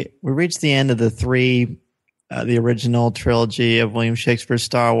we reached the end of the original trilogy of William Shakespeare's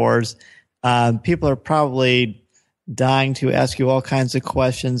Star Wars. People are probably dying to ask you all kinds of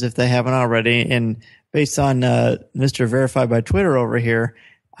questions if they haven't already. And based on Mr. Verified by Twitter over here,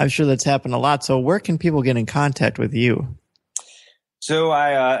 I'm sure that's happened a lot. So where can people get in contact with you? So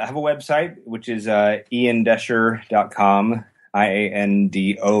I have a website, which is iandoescher.com,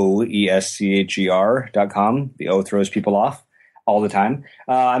 IANDOESCHER.com. The O throws people off all the time.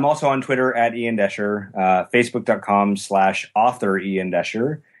 I'm also on Twitter at Ian Doescher, Facebook.com/author Ian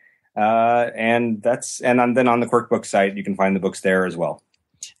Doescher. And then on the Quirkbook site, you can find the books there as well.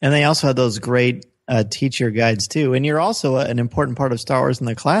 And they also have those great teacher guides too. And you're also an important part of Star Wars in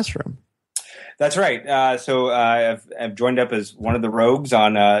the classroom. That's right. So I've joined up as one of the rogues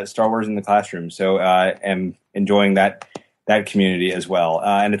on Star Wars in the Classroom. So I'm enjoying that community as well.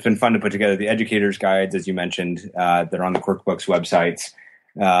 And it's been fun to put together the educators guides, as you mentioned, that are on the QuirkBooks website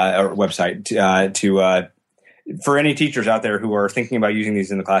for any teachers out there who are thinking about using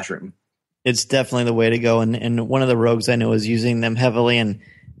these in the classroom. It's definitely the way to go. And one of the rogues I know is using them heavily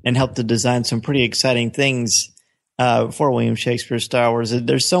and helped to design some pretty exciting things for William Shakespeare's Star Wars.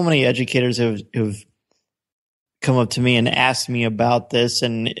 There's so many educators who've come up to me and asked me about this,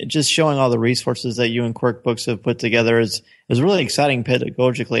 and just showing all the resources that you and QuirkBooks have put together is really exciting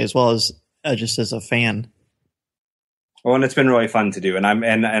pedagogically, as well as just as a fan. Well, and it's been really fun to do, and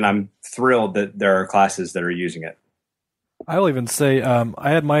I'm thrilled that there are classes that are using it. I'll even say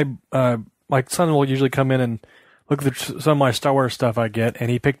I had my son will usually come in and look at some of my Star Wars stuff I get, and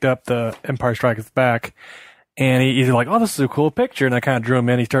he picked up the Empire Strikes Back, and he's like, "Oh, this is a cool picture," and I kind of drew him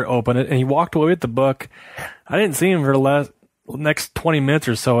in. He started opening it, and he walked away with the book. I didn't see him for the next 20 minutes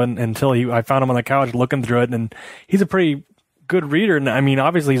or so until I found him on the couch looking through it, and he's a pretty good reader. And I mean,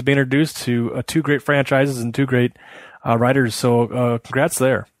 obviously, he's been introduced to two great franchises and two great writers. So, congrats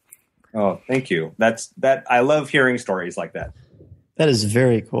there. Oh, thank you. I love hearing stories like that. That is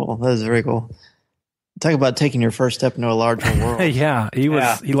very cool. Talk about taking your first step into a larger world. Yeah, he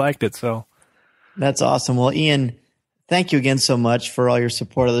liked it. So that's awesome. Well, Ian, thank you again so much for all your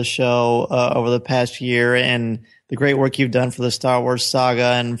support of the show over the past year and the great work you've done for the Star Wars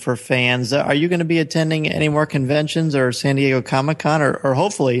saga and for fans. Are you going to be attending any more conventions or San Diego Comic-Con or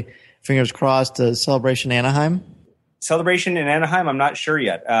hopefully, fingers crossed, Celebration Anaheim? Celebration in Anaheim, I'm not sure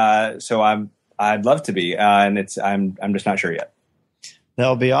yet. So I'd love to be, and I'm just not sure yet. That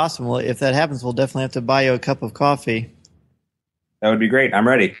would be awesome. Well, if that happens, we'll definitely have to buy you a cup of coffee. That would be great. I'm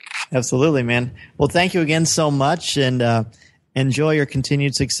ready. Absolutely, man. Well, thank you again so much, and enjoy your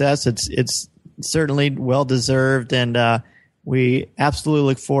continued success. It's certainly well deserved, and we absolutely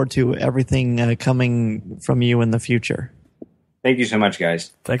look forward to everything coming from you in the future. Thank you so much,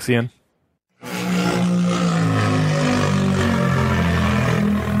 guys. Thanks, Ian.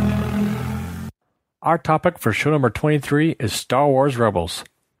 Our topic for show number 23 is Star Wars Rebels.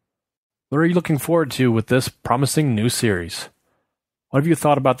 What are you looking forward to with this promising new series? What have you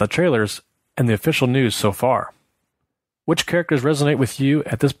thought about the trailers and the official news so far? Which characters resonate with you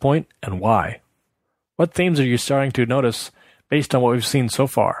at this point and why? What themes are you starting to notice based on what we've seen so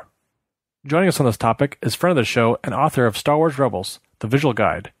far? Joining us on this topic is friend of the show and author of Star Wars Rebels, the visual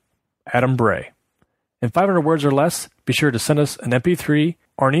guide, Adam Bray. In 500 words or less, be sure to send us an MP3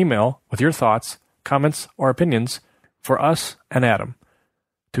 or an email with your thoughts, comments, or opinions for us and Adam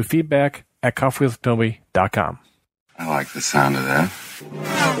to feedback@coffeewithkenobi.com. I like the sound of that.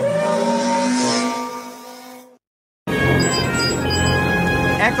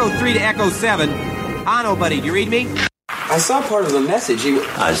 Echo 3 to Echo 7. Ano, buddy, do you read me? I saw part of the message.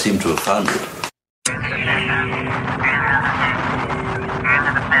 I seem to have found it.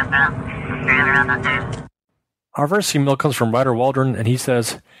 Our first email comes from Ryder Waldron, and he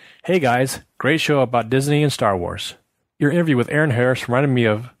says, "Hey guys, great show about Disney and Star Wars. Your interview with Aaron Harris reminded me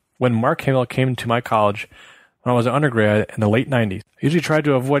of when Mark Hamill came to my college when I was an undergrad in the late 90s. I usually tried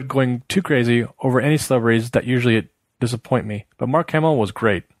to avoid going too crazy over any celebrities that usually disappoint me, but Mark Hamill was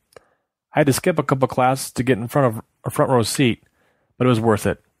great. I had to skip a couple classes to get in front of a front row seat, but it was worth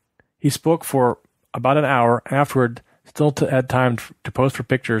it. He spoke for about an hour, and afterward still had time to pose for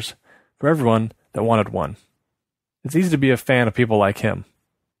pictures for everyone that wanted one. It's easy to be a fan of people like him.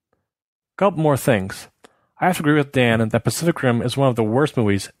 A couple more things. I have to agree with Dan that Pacific Rim is one of the worst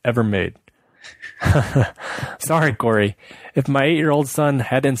movies ever made. Sorry, Corey. If my 8-year-old son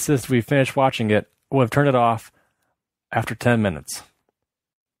had insisted we finish watching it, I would have turned it off after 10 minutes.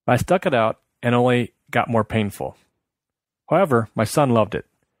 But I stuck it out and only got more painful. However, my son loved it.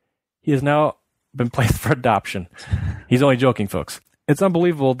 He has now been placed for adoption. He's only joking, folks. It's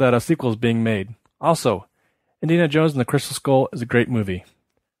unbelievable that a sequel is being made. Also, Indiana Jones and the Crystal Skull is a great movie.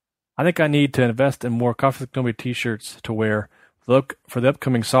 I think I need to invest in more Coffee with Kenobi t-shirts to wear for the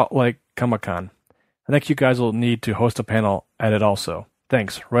upcoming Salt Lake Comic-Con. I think you guys will need to host a panel at it also.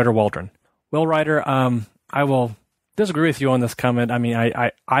 Thanks, Ryder Waldron. Well, Ryder, I will disagree with you on this comment. I mean,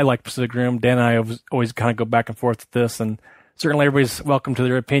 I like Pacific Rim. Dan and I always kind of go back and forth with this, and certainly everybody's welcome to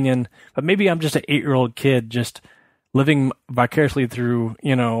their opinion. But maybe I'm just an 8-year-old kid just living vicariously through,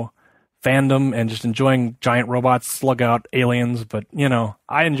 fandom and just enjoying giant robots slug out aliens. But,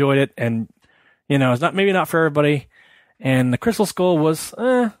 I enjoyed it, and, it's maybe not for everybody. And the Crystal Skull was,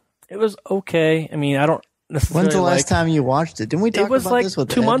 it was okay. I mean, I don't necessarily. When's the last time you watched it? Didn't we talk about this with It was like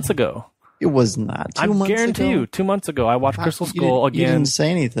 2 months ago. It was not. I guarantee you, 2 months ago, I watched Crystal Skull again. You didn't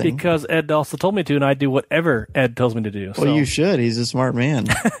say anything. Because Ed also told me to, and I do whatever Ed tells me to do. Well, you should. He's a smart man.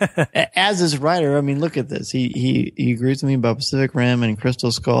 As his writer, I mean, look at this. He agrees with me about Pacific Rim and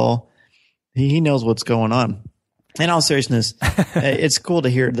Crystal Skull. He knows what's going on. In all seriousness, it's cool to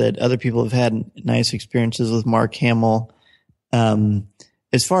hear that other people have had nice experiences with Mark Hamill.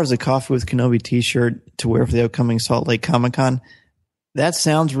 As far as the Coffee with Kenobi t-shirt to wear for the upcoming Salt Lake Comic-Con, that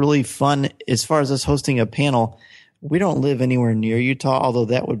sounds really fun. As far as us hosting a panel, we don't live anywhere near Utah, although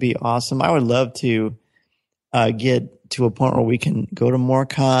that would be awesome. I would love to get to a point where we can go to more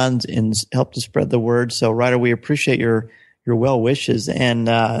cons and help to spread the word. So, Ryder, we appreciate your well wishes and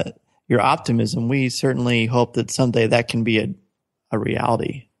your optimism. We certainly hope that someday that can be a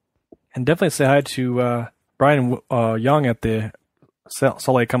reality. And definitely say hi to Brian Young at the Salt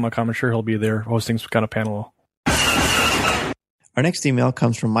Lake Comic-Con. I'm sure he'll be there hosting some kind of panel. Our next email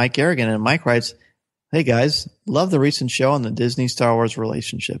comes from Mike Garrigan, and Mike writes, "Hey guys, love the recent show on the Disney-Star Wars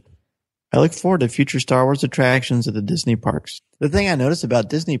relationship. I look forward to future Star Wars attractions at the Disney parks. The thing I notice about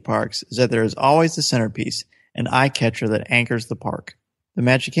Disney parks is that there is always the centerpiece, an eye-catcher that anchors the park. The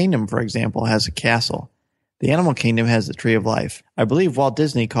Magic Kingdom, for example, has a castle. The Animal Kingdom has the Tree of Life. I believe Walt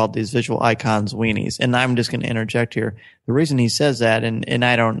Disney called these visual icons weenies." And I'm just going to interject here. The reason he says that, and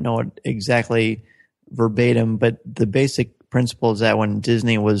I don't know it exactly verbatim, but the basic principle is that when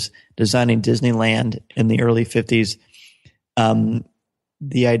Disney was designing Disneyland in the early 50s,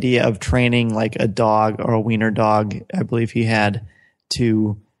 the idea of training like a dog or a wiener dog, I believe he had,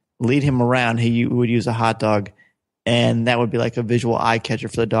 to lead him around, he would use a hot dog, and that would be like a visual eye catcher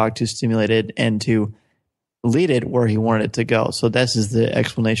for the dog to stimulate it and to lead it where he wanted it to go. So this is the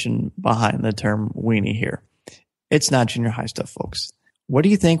explanation behind the term weenie here. It's not junior high stuff, folks. What do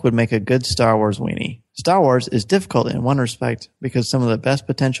you think would make a good Star Wars weenie? Star Wars is difficult in one respect because some of the best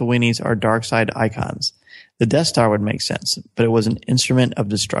potential weenies are dark side icons. The Death Star would make sense, but it was an instrument of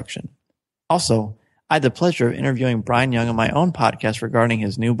destruction. Also, I had the pleasure of interviewing Brian Young on my own podcast regarding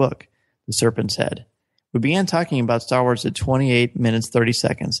his new book, The Serpent's Head. We began talking about Star Wars at 28 minutes 30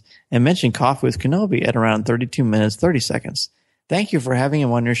 seconds and mentioned Coffee with Kenobi at around 32 minutes 30 seconds. Thank you for having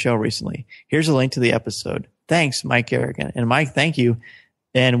him on your show recently. Here's a link to the episode. Thanks, Mike Garrigan. And Mike, thank you.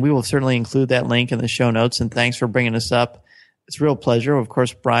 And we will certainly include that link in the show notes. And thanks for bringing us up. It's a real pleasure. Of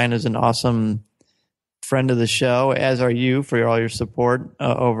course, Brian is an awesome friend of the show, as are you, for all your support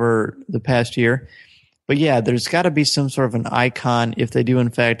over the past year. But yeah, there's got to be some sort of an icon if they do,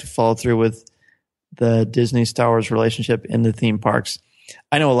 in fact, follow through with the Disney-Star Wars relationship in the theme parks.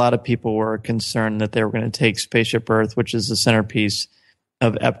 I know a lot of people were concerned that they were going to take Spaceship Earth, which is the centerpiece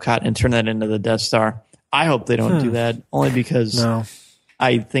of Epcot, and turn that into the Death Star. I hope they don't do that, only because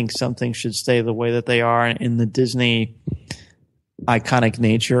I think some things should stay the way that they are, and the Disney iconic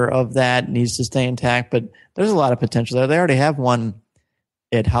nature of that needs to stay intact. But there's a lot of potential there. They already have one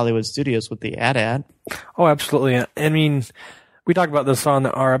at Hollywood Studios with the AT-AT. Oh, absolutely. I mean, we talked about this on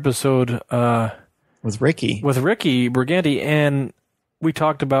our episode with Ricky Briganti, and we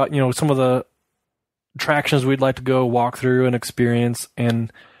talked about, some of the attractions we'd like to go walk through and experience.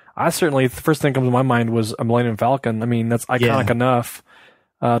 And I certainly, the first thing that comes to my mind was a Millennium Falcon. I mean, that's iconic enough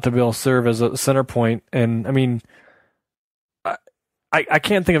to be able to serve as a center point. And I mean, I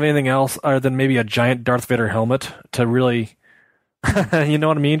can't think of anything else other than maybe a giant Darth Vader helmet to really, you know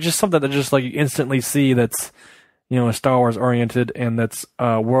what I mean? Just something that just like you instantly see that's, Star Wars oriented and that's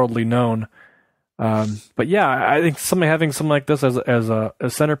worldly known. But yeah, I think having something like this as a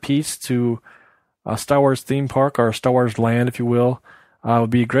centerpiece to a Star Wars theme park or a Star Wars land, if you will, would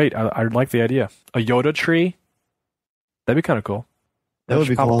be great. I like the idea. A Yoda tree, that'd be kind of cool. That would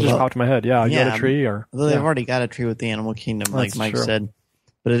be cool. Just popped in my head. Yeah, a Yoda tree. Although they've already got a tree with the Animal Kingdom, like Mike said.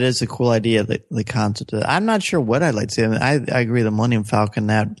 But it is a cool idea, the concept of it. I'm not sure what I'd like to see. I mean, I agree, the Millennium Falcon,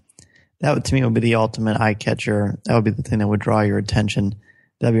 that would, to me, would be the ultimate eye catcher. That would be the thing that would draw your attention.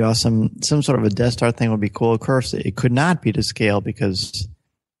 That'd be awesome. Some sort of a Death Star thing would be cool. Of course, it could not be to scale because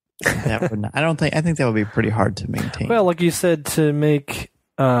that would not, I think that would be pretty hard to maintain. Well, like you said, to make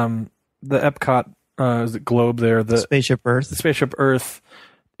the Epcot is it globe there, the Spaceship Earth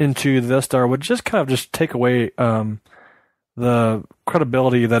into the Death Star would just kind of just take away the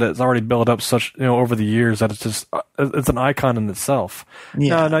credibility that it's already built up such over the years that it's an icon in itself.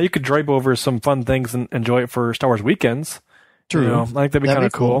 Yeah. Now you could drape over some fun things and enjoy it for Star Wars weekends. True. I think that'd be kind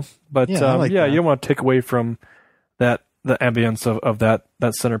of cool. But you don't want to take away from the ambience of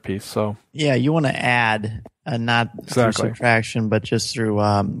that centerpiece. So yeah, you want to add not through subtraction, but just through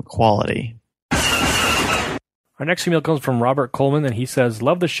quality. Our next email comes from Robert Coleman, and he says,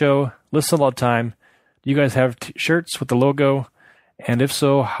 "Love the show. Listen all the time. Do you guys have shirts with the logo And if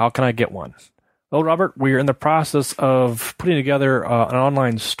so, how can I get one? Well, Robert, we're in the process of putting together an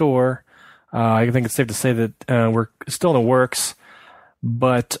online store. I think it's safe to say that we're still in the works,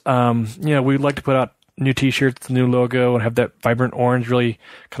 but we'd like to put out new T-shirts, new logo, and have that vibrant orange really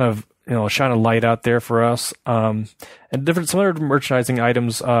kind of shine a light out there for us. And some other merchandising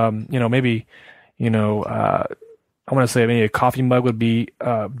items. Maybe I want to say maybe a coffee mug would be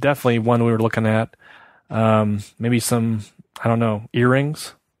definitely one we were looking at. Maybe some, I don't know,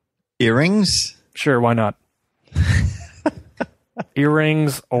 earrings. Earrings? Sure, why not?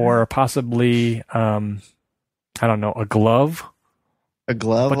 Earrings, or possibly, I don't know, a glove. A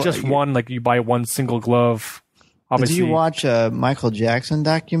glove? But just one, like you buy one single glove. Obviously. Did you watch a Michael Jackson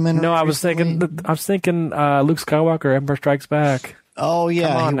documentary? No, I was thinking Luke Skywalker, Empire Strikes Back. Oh,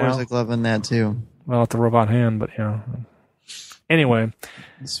 yeah, he wears a glove in that, too. Well, it's a robot hand, but Anyway.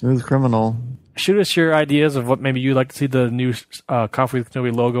 Smooth Criminal. Shoot us your ideas of what maybe you'd like to see the new Coffee with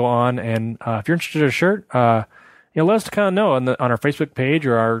Kenobi logo on, and if you're interested in a shirt, let us kind of know on our Facebook page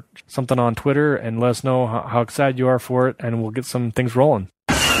or something on Twitter, and let us know how excited you are for it, and we'll get some things rolling.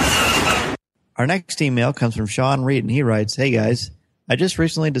 Our next email comes from Sean Reed, and he writes, "Hey guys, I just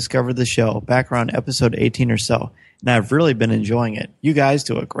recently discovered the show back around episode 18 or so, and I've really been enjoying it. You guys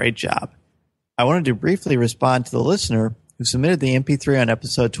do a great job. I wanted to briefly respond to the listener who submitted the MP3 on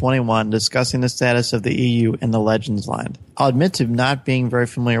episode 21 discussing the status of the EU and the Legends line. I'll admit to not being very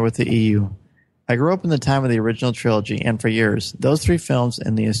familiar with the EU. I grew up in the time of the original trilogy, and for years, those 3 films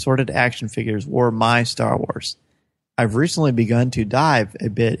and the assorted action figures were my Star Wars. I've recently begun to dive a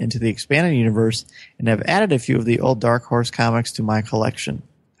bit into the expanded universe and have added a few of the old Dark Horse comics to my collection.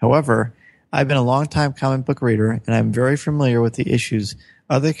 However, I've been a long-time comic book reader, and I'm very familiar with the issues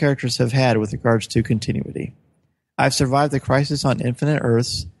other characters have had with regards to continuity. I've survived the Crisis on Infinite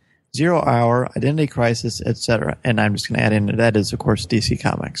Earths, 0 Hour, Identity Crisis, etc., and I'm just going to add in that is, of course, DC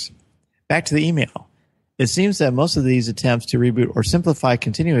Comics. Back to the email. It seems that most of these attempts to reboot or simplify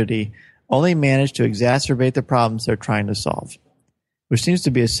continuity only manage to exacerbate the problems they're trying to solve, which seems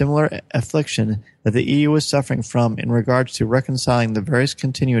to be a similar affliction that the EU is suffering from in regards to reconciling the various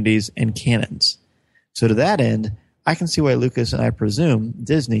continuities and canons. So to that end, I can see why Lucas and I presume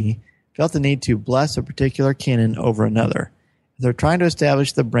Disney felt the need to bless a particular canon over another. If they're trying to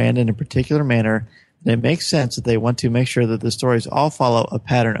establish the brand in a particular manner, then it makes sense that they want to make sure that the stories all follow a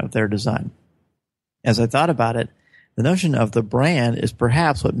pattern of their design. As I thought about it, the notion of the brand is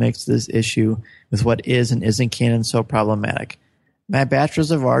perhaps what makes this issue with what is and isn't canon so problematic. My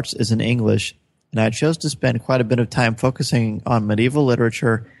Bachelor's of Arts is in English, and I chose to spend quite a bit of time focusing on medieval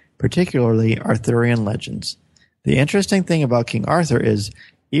literature, particularly Arthurian legends. The interesting thing about King Arthur is,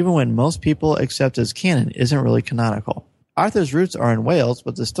 even when most people accept as canon isn't really canonical. Arthur's roots are in Wales,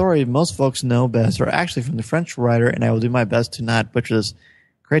 but the story most folks know best are actually from the French writer, and I will do my best to not butcher this,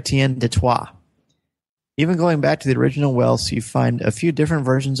 Chrétien de Troyes. Even going back to the original Welsh, you find a few different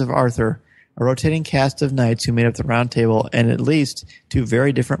versions of Arthur, a rotating cast of knights who made up the Round Table, and at least 2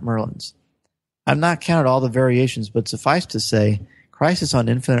 very different Merlins. I've not counted all the variations, but suffice to say, Crisis on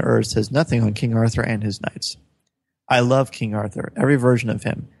Infinite Earths has nothing on King Arthur and his knights. I love King Arthur, every version of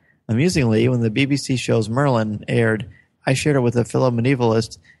him. Amusingly, when the BBC show's Merlin aired, I shared it with a fellow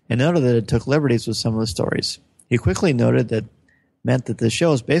medievalist and noted that it took liberties with some of the stories. He quickly noted that meant that the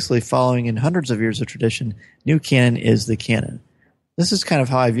show is basically following in hundreds of years of tradition. New canon is the canon. This is kind of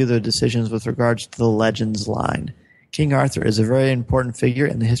how I view the decisions with regards to the Legends line. King Arthur is a very important figure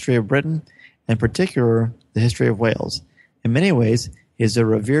in the history of Britain, and in particular, the history of Wales. In many ways, he is a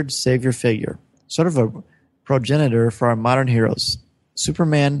revered savior figure, sort of a progenitor for our modern heroes,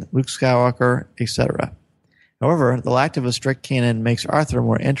 Superman, Luke Skywalker, etc. However, the lack of a strict canon makes Arthur a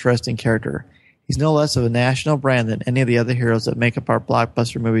more interesting character. He's no less of a national brand than any of the other heroes that make up our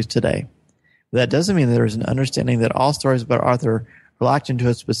blockbuster movies today. But that doesn't mean there is an understanding that all stories about Arthur are locked into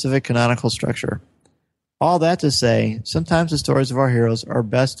a specific canonical structure. All that to say, sometimes the stories of our heroes are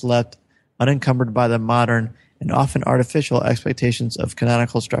best left unencumbered by the modern and often artificial expectations of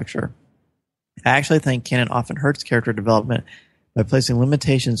canonical structure. I actually think canon often hurts character development by placing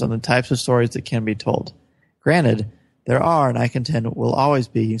limitations on the types of stories that can be told. Granted, there are, and I contend will always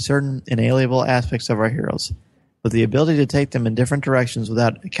be, certain inalienable aspects of our heroes, but the ability to take them in different directions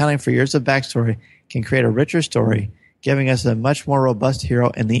without accounting for years of backstory can create a richer story, giving us a much more robust hero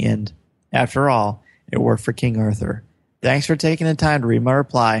in the end. After all, it worked for King Arthur. Thanks for taking the time to read my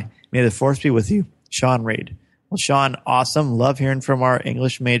reply. May the force be with you, Sean Reed. Well, Sean, awesome. Love hearing from our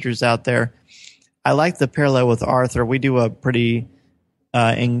English majors out there. I like the parallel with Arthur. We do a pretty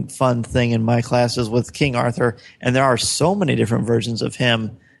fun thing in my classes with King Arthur, and there are so many different versions of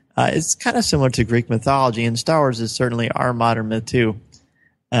him It's kind of similar to Greek mythology, and Star Wars is certainly our modern myth too.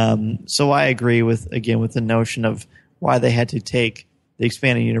 So I agree with the notion of why they had to take the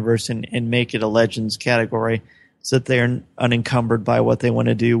expanded universe and make it a Legends category so that they're unencumbered by what they want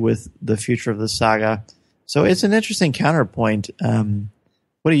to do with the future of the saga. So it's an interesting counterpoint.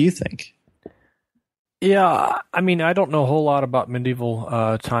 What do you think? Yeah, I mean, I don't know a whole lot about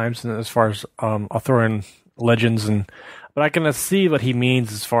medieval times as far as Arthurian legends, but I can see what he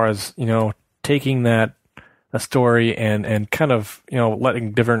means as far as, taking a story and kind of,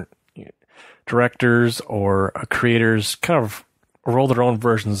 letting different directors or creators kind of roll their own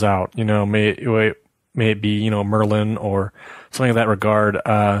versions out. May it be, Merlin or something of that regard.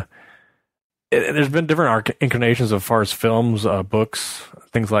 There's been different incarnations as far as films, books,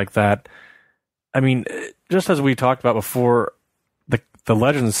 things like that. I mean, just as we talked about before, the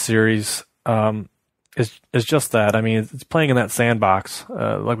Legends series is just that. I mean, it's playing in that sandbox,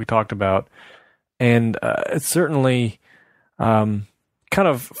 like we talked about, and it's certainly kind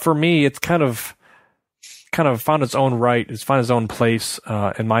of, for me, it's kind of found its own right. It's found its own place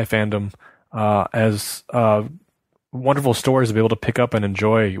in my fandom as wonderful stories to be able to pick up and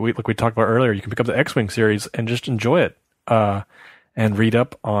enjoy. Like we talked about earlier, you can pick up the X-Wing series and just enjoy it. And read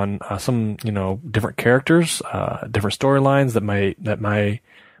up on some, different characters, different storylines that may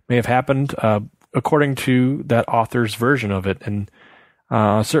have happened according to that author's version of it. And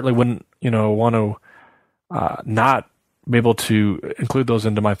I certainly wouldn't, want to not be able to include those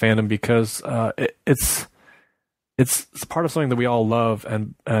into my fandom because it's part of something that we all love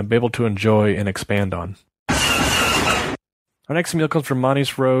and be able to enjoy and expand on. Our next email comes from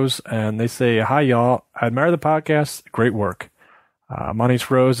Monis Rose, and they say, "Hi, y'all. I admire the podcast. Great work. Monis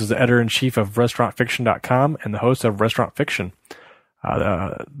Rose is the editor-in-chief of RestaurantFiction.com and the host of Restaurant Fiction.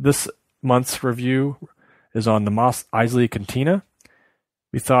 This month's review is on the Mos Eisley Cantina.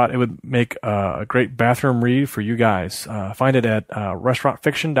 We thought it would make a great bathroom read for you guys. Find it at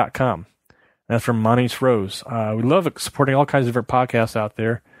RestaurantFiction.com. That's from Monis Rose. We love supporting all kinds of different podcasts out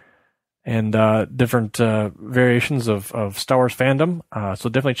there and different variations of Star Wars fandom. So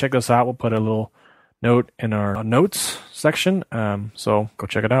definitely check this out. We'll put a little note in our notes section, so go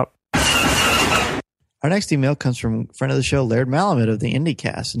check it out." Our next email comes from friend of the show, Laird Malamet of the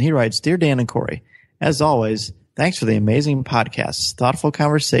IndieCast, and he writes, "Dear Dan and Corey, as always, thanks for the amazing podcasts, thoughtful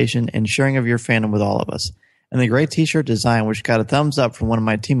conversation, and sharing of your fandom with all of us, and the great t-shirt design, which got a thumbs up from one of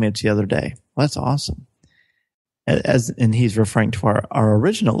my teammates the other day." Well, that's awesome. And he's referring to our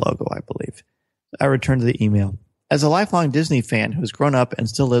original logo, I believe. I return to the email. As a lifelong Disney fan who's grown up and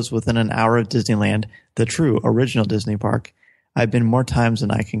still lives within an hour of Disneyland, the true original Disney park, I've been more times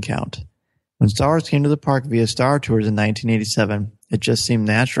than I can count. When Star Wars came to the park via Star Tours in 1987, it just seemed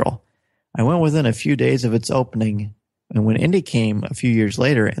natural. I went within a few days of its opening, and when Indy came a few years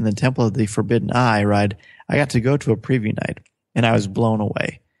later in the Temple of the Forbidden Eye ride, I got to go to a preview night, and I was blown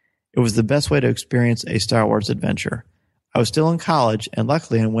away. It was the best way to experience a Star Wars adventure. I was still in college, and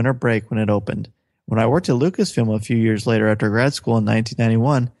luckily on winter break when it opened. When I worked at Lucasfilm a few years later after grad school in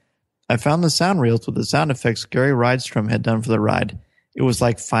 1991, I found the sound reels with the sound effects Gary Rydstrom had done for the ride. It was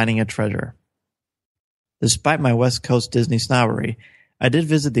like finding a treasure. Despite my West Coast Disney snobbery, I did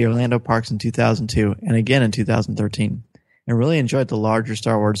visit the Orlando parks in 2002 and again in 2013, and really enjoyed the larger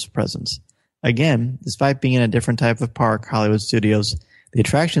Star Wars presence. Again, despite being in a different type of park, Hollywood Studios, the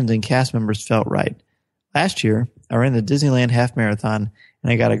attractions and cast members felt right. Last year, I ran the Disneyland Half Marathon,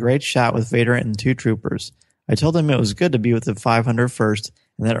 and I got a great shot with Vader and 2 troopers. I told them it was good to be with the 500 first,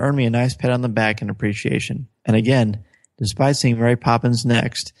 and that earned me a nice pat on the back and appreciation. And again, despite seeing Mary Poppins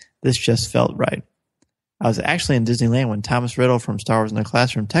next, this just felt right. I was actually in Disneyland when Thomas Riddle from Star Wars in the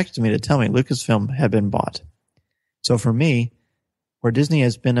Classroom texted me to tell me Lucasfilm had been bought. So for me, where Disney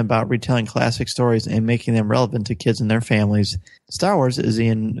has been about retelling classic stories and making them relevant to kids and their families, Star Wars is the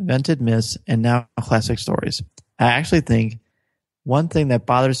invented myths and now classic stories. I actually think one thing that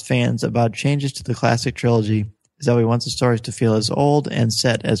bothers fans about changes to the classic trilogy is that we want the stories to feel as old and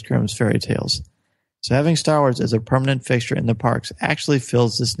set as Grimm's fairy tales. So having Star Wars as a permanent fixture in the parks actually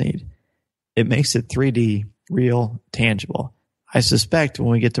fills this need. It makes it 3D, real, tangible. I suspect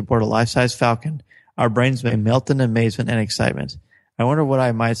when we get to board a life-size Falcon, our brains may melt in amazement and excitement. I wonder what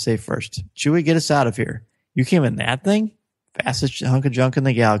I might say first. Chewie, get us out of here. You came in that thing? Fastest hunk of junk in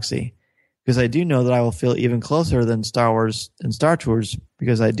the galaxy. Because I do know that I will feel even closer than Star Wars and Star Tours,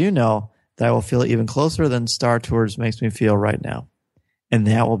 because I do know that I will feel even closer than Star Tours makes me feel right now. And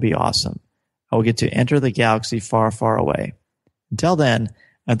that will be awesome. I will get to enter the galaxy far, far away. Until then,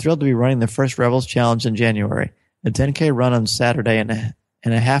 I'm thrilled to be running the first Rebels Challenge in January, a 10K run on Saturday and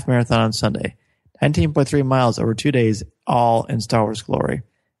a half marathon on Sunday. 19.3 miles over 2 days, all in Star Wars glory.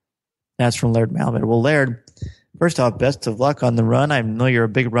 That's from Laird Malamud. Well, Laird, first off, best of luck on the run. I know you're a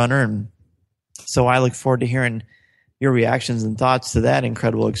big runner, and so I look forward to hearing your reactions and thoughts to that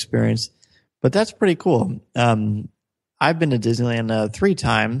incredible experience. But that's pretty cool. I've been to Disneyland 3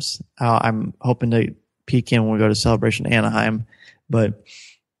 times. I'm hoping to peek in when we go to Celebration Anaheim. But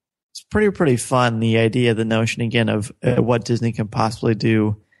it's pretty fun, the idea, the notion, again, of what Disney can possibly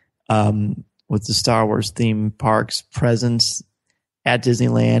do with the Star Wars theme parks presence at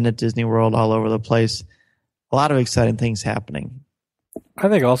Disneyland, at Disney World, all over the place. A lot of exciting things happening. I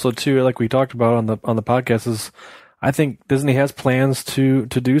think also, too, like we talked about on the podcast, is I think Disney has plans to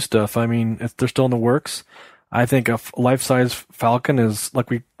do stuff. I mean, if they're still in the works, I think a life-size Falcon is,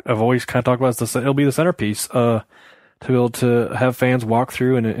 like I've always kind of talked about, it'll be the centerpiece to be able to have fans walk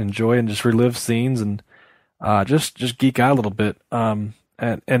through and enjoy and just relive scenes and just geek out a little bit. And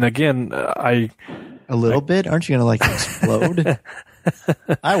again, a little bit? Aren't you going to explode?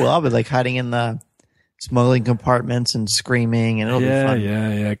 I will. I'll be hiding in the smuggling compartments and screaming, and it'll be fun.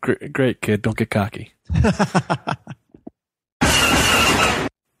 Yeah. Great kid. Don't get cocky.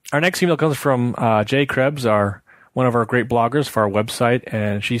 Our next email comes from Jay Krebs, one of our great bloggers for our website,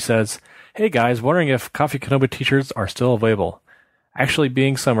 and she says, "Hey guys, wondering if Coffee Kenobi t-shirts are still available. Actually,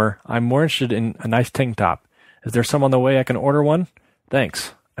 being summer, I'm more interested in a nice tank top. Is there some on the way I can order one?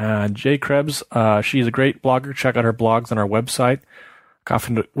 Thanks." Jay Krebs, she's a great blogger. Check out her blogs on our website,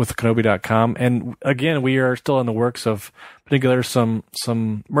 coffeewithkenobi.com. And again, we are still in the works of putting together some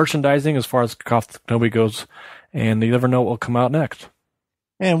merchandising as far as Coffee with Kenobi goes, and you never know what will come out next.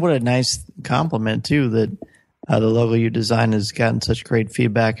 And what a nice compliment, too, that the logo you designed has gotten such great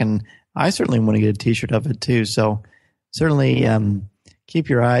feedback. And I certainly want to get a t-shirt of it, too. So certainly keep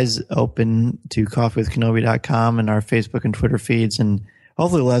your eyes open to coffeewithkenobi.com and our Facebook and Twitter feeds. And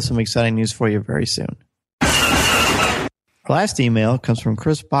hopefully we'll have some exciting news for you very soon. Our last email comes from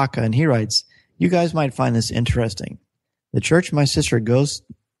Chris Baca, and he writes, "You guys might find this interesting. The church my sister goes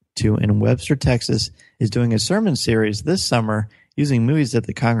to in Webster, Texas, is doing a sermon series this summer using movies that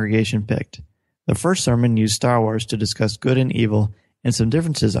the congregation picked. The first sermon used Star Wars to discuss good and evil and some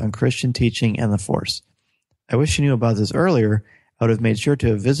differences on Christian teaching and the Force. I wish you knew about this earlier. I would have made sure to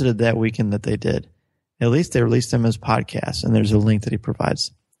have visited that weekend that they did. At least they released them as podcasts, and there's a link that he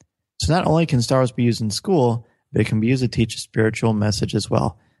provides. So not only can Star Wars be used in school, but it can be used to teach a spiritual message as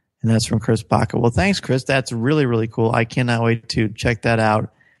well." And that's from Chris Baca. Well, thanks, Chris. That's really, really cool. I cannot wait to check that out.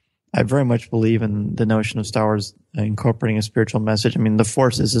 I very much believe in the notion of Star Wars incorporating a spiritual message. I mean, the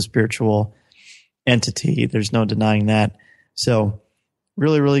Force is a spiritual entity. There's no denying that. So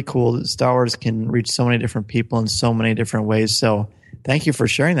really, really cool that Star Wars can reach so many different people in so many different ways. So thank you for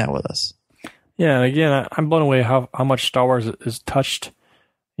sharing that with us. Yeah, and again, I'm blown away how much Star Wars is touched,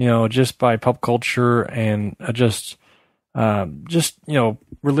 just by pop culture and just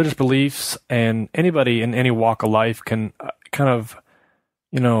religious beliefs, and anybody in any walk of life can kind of,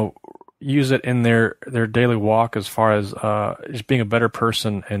 use it in their daily walk as far as just being a better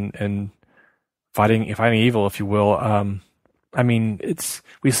person and fighting evil, if you will. I mean,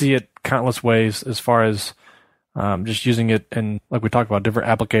 we see it countless ways as far as just using it in, like we talked about, different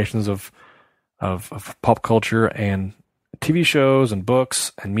applications of pop culture and TV shows and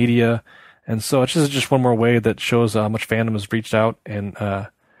books and media. And so it's just one more way that shows how much fandom has reached out and how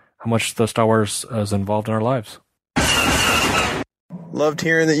much the Star Wars is involved in our lives. Loved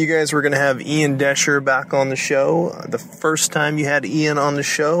hearing that you guys were going to have Ian Doescher back on the show. The first time you had Ian on the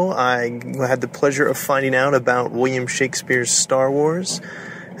show, I had the pleasure of finding out about William Shakespeare's Star Wars.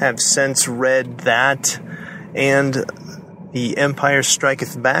 Have since read that and The Empire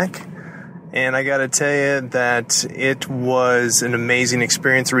Striketh Back. And I got to tell you that it was an amazing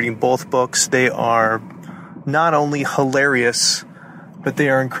experience reading both books. They are not only hilarious, but they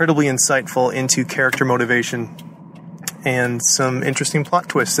are incredibly insightful into character motivation and some interesting plot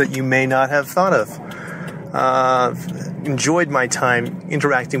twists that you may not have thought of. Enjoyed my time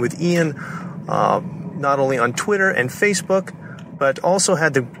interacting with Ian, not only on Twitter and Facebook, but also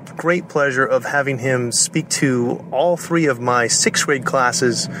had the great pleasure of having him speak to all 3 of my 6th grade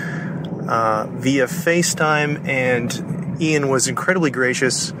classes via FaceTime, and Ian was incredibly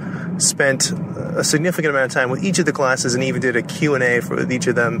gracious, spent a significant amount of time with each of the classes, and even did a Q&A with each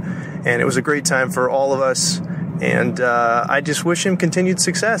of them, and it was a great time for all of us. And I just wish him continued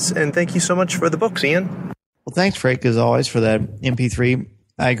success. And thank you so much for the books, Ian. Well, thanks, Frank, as always, for that MP3.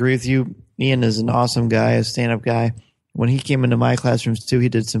 I agree with you. Ian is an awesome guy, a stand-up guy. When he came into my classrooms, too, he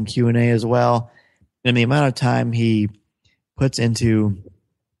did some Q&A as well. And the amount of time he puts into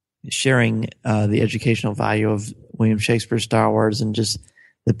sharing the educational value of William Shakespeare's Star Wars and just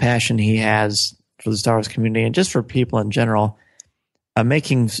the passion he has for the Star Wars community and just for people in general, make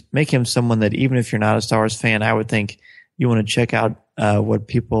him someone that even if you're not a Star Wars fan, I would think you want to check out what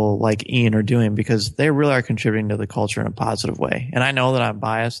people like Ian are doing, because they really are contributing to the culture in a positive way. And I know that I'm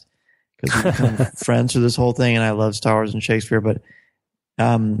biased because we've become friends through this whole thing, and I love Star Wars and Shakespeare, but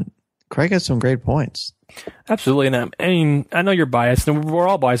Craig has some great points. Absolutely. And I know you're biased, and we're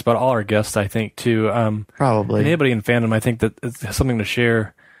all biased about all our guests, I think, too. Probably. Anybody in fandom, I think that it's something to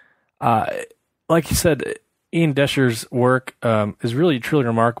share. Like you said, Ian Descher's work is really, truly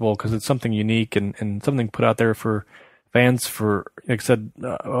remarkable because it's something unique and something put out there for fans for, like I said,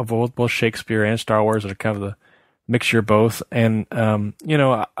 of both Shakespeare and Star Wars, that are kind of the mixture of both. And, I'm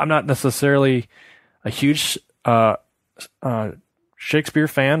not necessarily a huge Shakespeare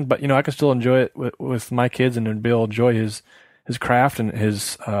fan, but, I can still enjoy it with my kids and be able to enjoy his craft and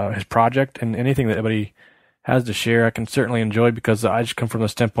his project, and anything that anybody has to share, I can certainly enjoy, because I just come from the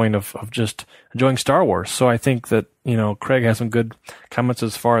standpoint of just enjoying Star Wars. So I think that, Craig has some good comments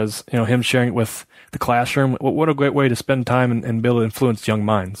as far as, him sharing it with the classroom. What a great way to spend time and be able to influence young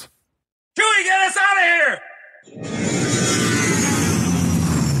minds. Chewie, get us out of here!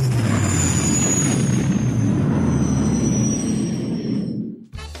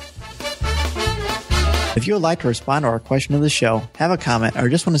 If you would like to respond to our question of the show, have a comment, or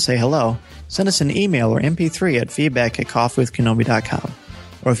just want to say hello, send us an email or MP3 at feedback@coffeewithkenobi.com.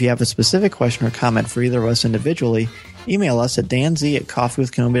 Or if you have a specific question or comment for either of us individually, email us at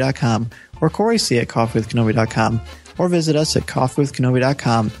danz@coffeewithkenobi.com or coryc@coffeewithkenobi.com, or visit us at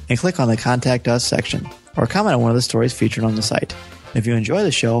coffeewithkenobi.com and click on the Contact Us section, or comment on one of the stories featured on the site. If you enjoy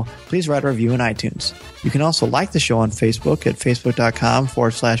the show, please write a review in iTunes. You can also like the show on Facebook at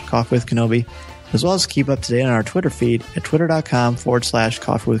facebook.com/coffeewithkenobi, as well as keep up to date on our Twitter feed at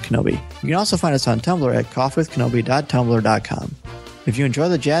twitter.com/coffeewithkenobi. You can also find us on Tumblr at coffeewithkenobi.tumblr.com. If you enjoy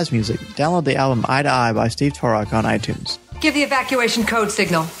the jazz music, download the album Eye to Eye by Steve Torok on iTunes. Give the evacuation code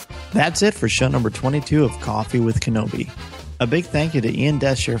signal. That's it for show number 22 of Coffee with Kenobi. A big thank you to Ian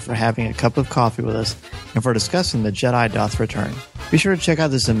Descher for having a cup of coffee with us and for discussing the Jedi Doth Return. Be sure to check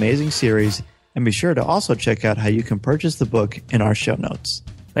out this amazing series, and be sure to also check out how you can purchase the book in our show notes.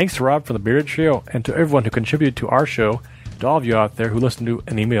 Thanks to Rob from the Bearded Trio, and to everyone who contributed to our show, to all of you out there who listen to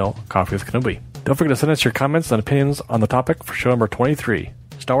and email Coffee with Kenobi. Don't forget to send us your comments and opinions on the topic for show number 23,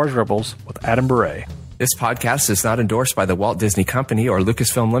 Star Wars Rebels with Adam Beret. This podcast is not endorsed by the Walt Disney Company or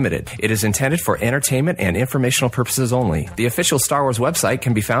Lucasfilm Limited. It is intended for entertainment and informational purposes only. The official Star Wars website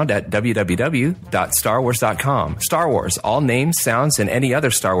can be found at www.starwars.com. Star Wars, all names, sounds, and any other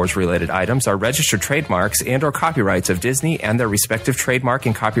Star Wars-related items are registered trademarks and or copyrights of Disney and their respective trademark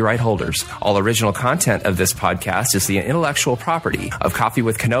and copyright holders. All original content of this podcast is the intellectual property of Coffee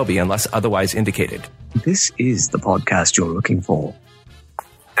with Kenobi unless otherwise indicated. This is the podcast you're looking for.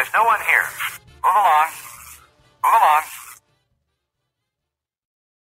 There's no one here.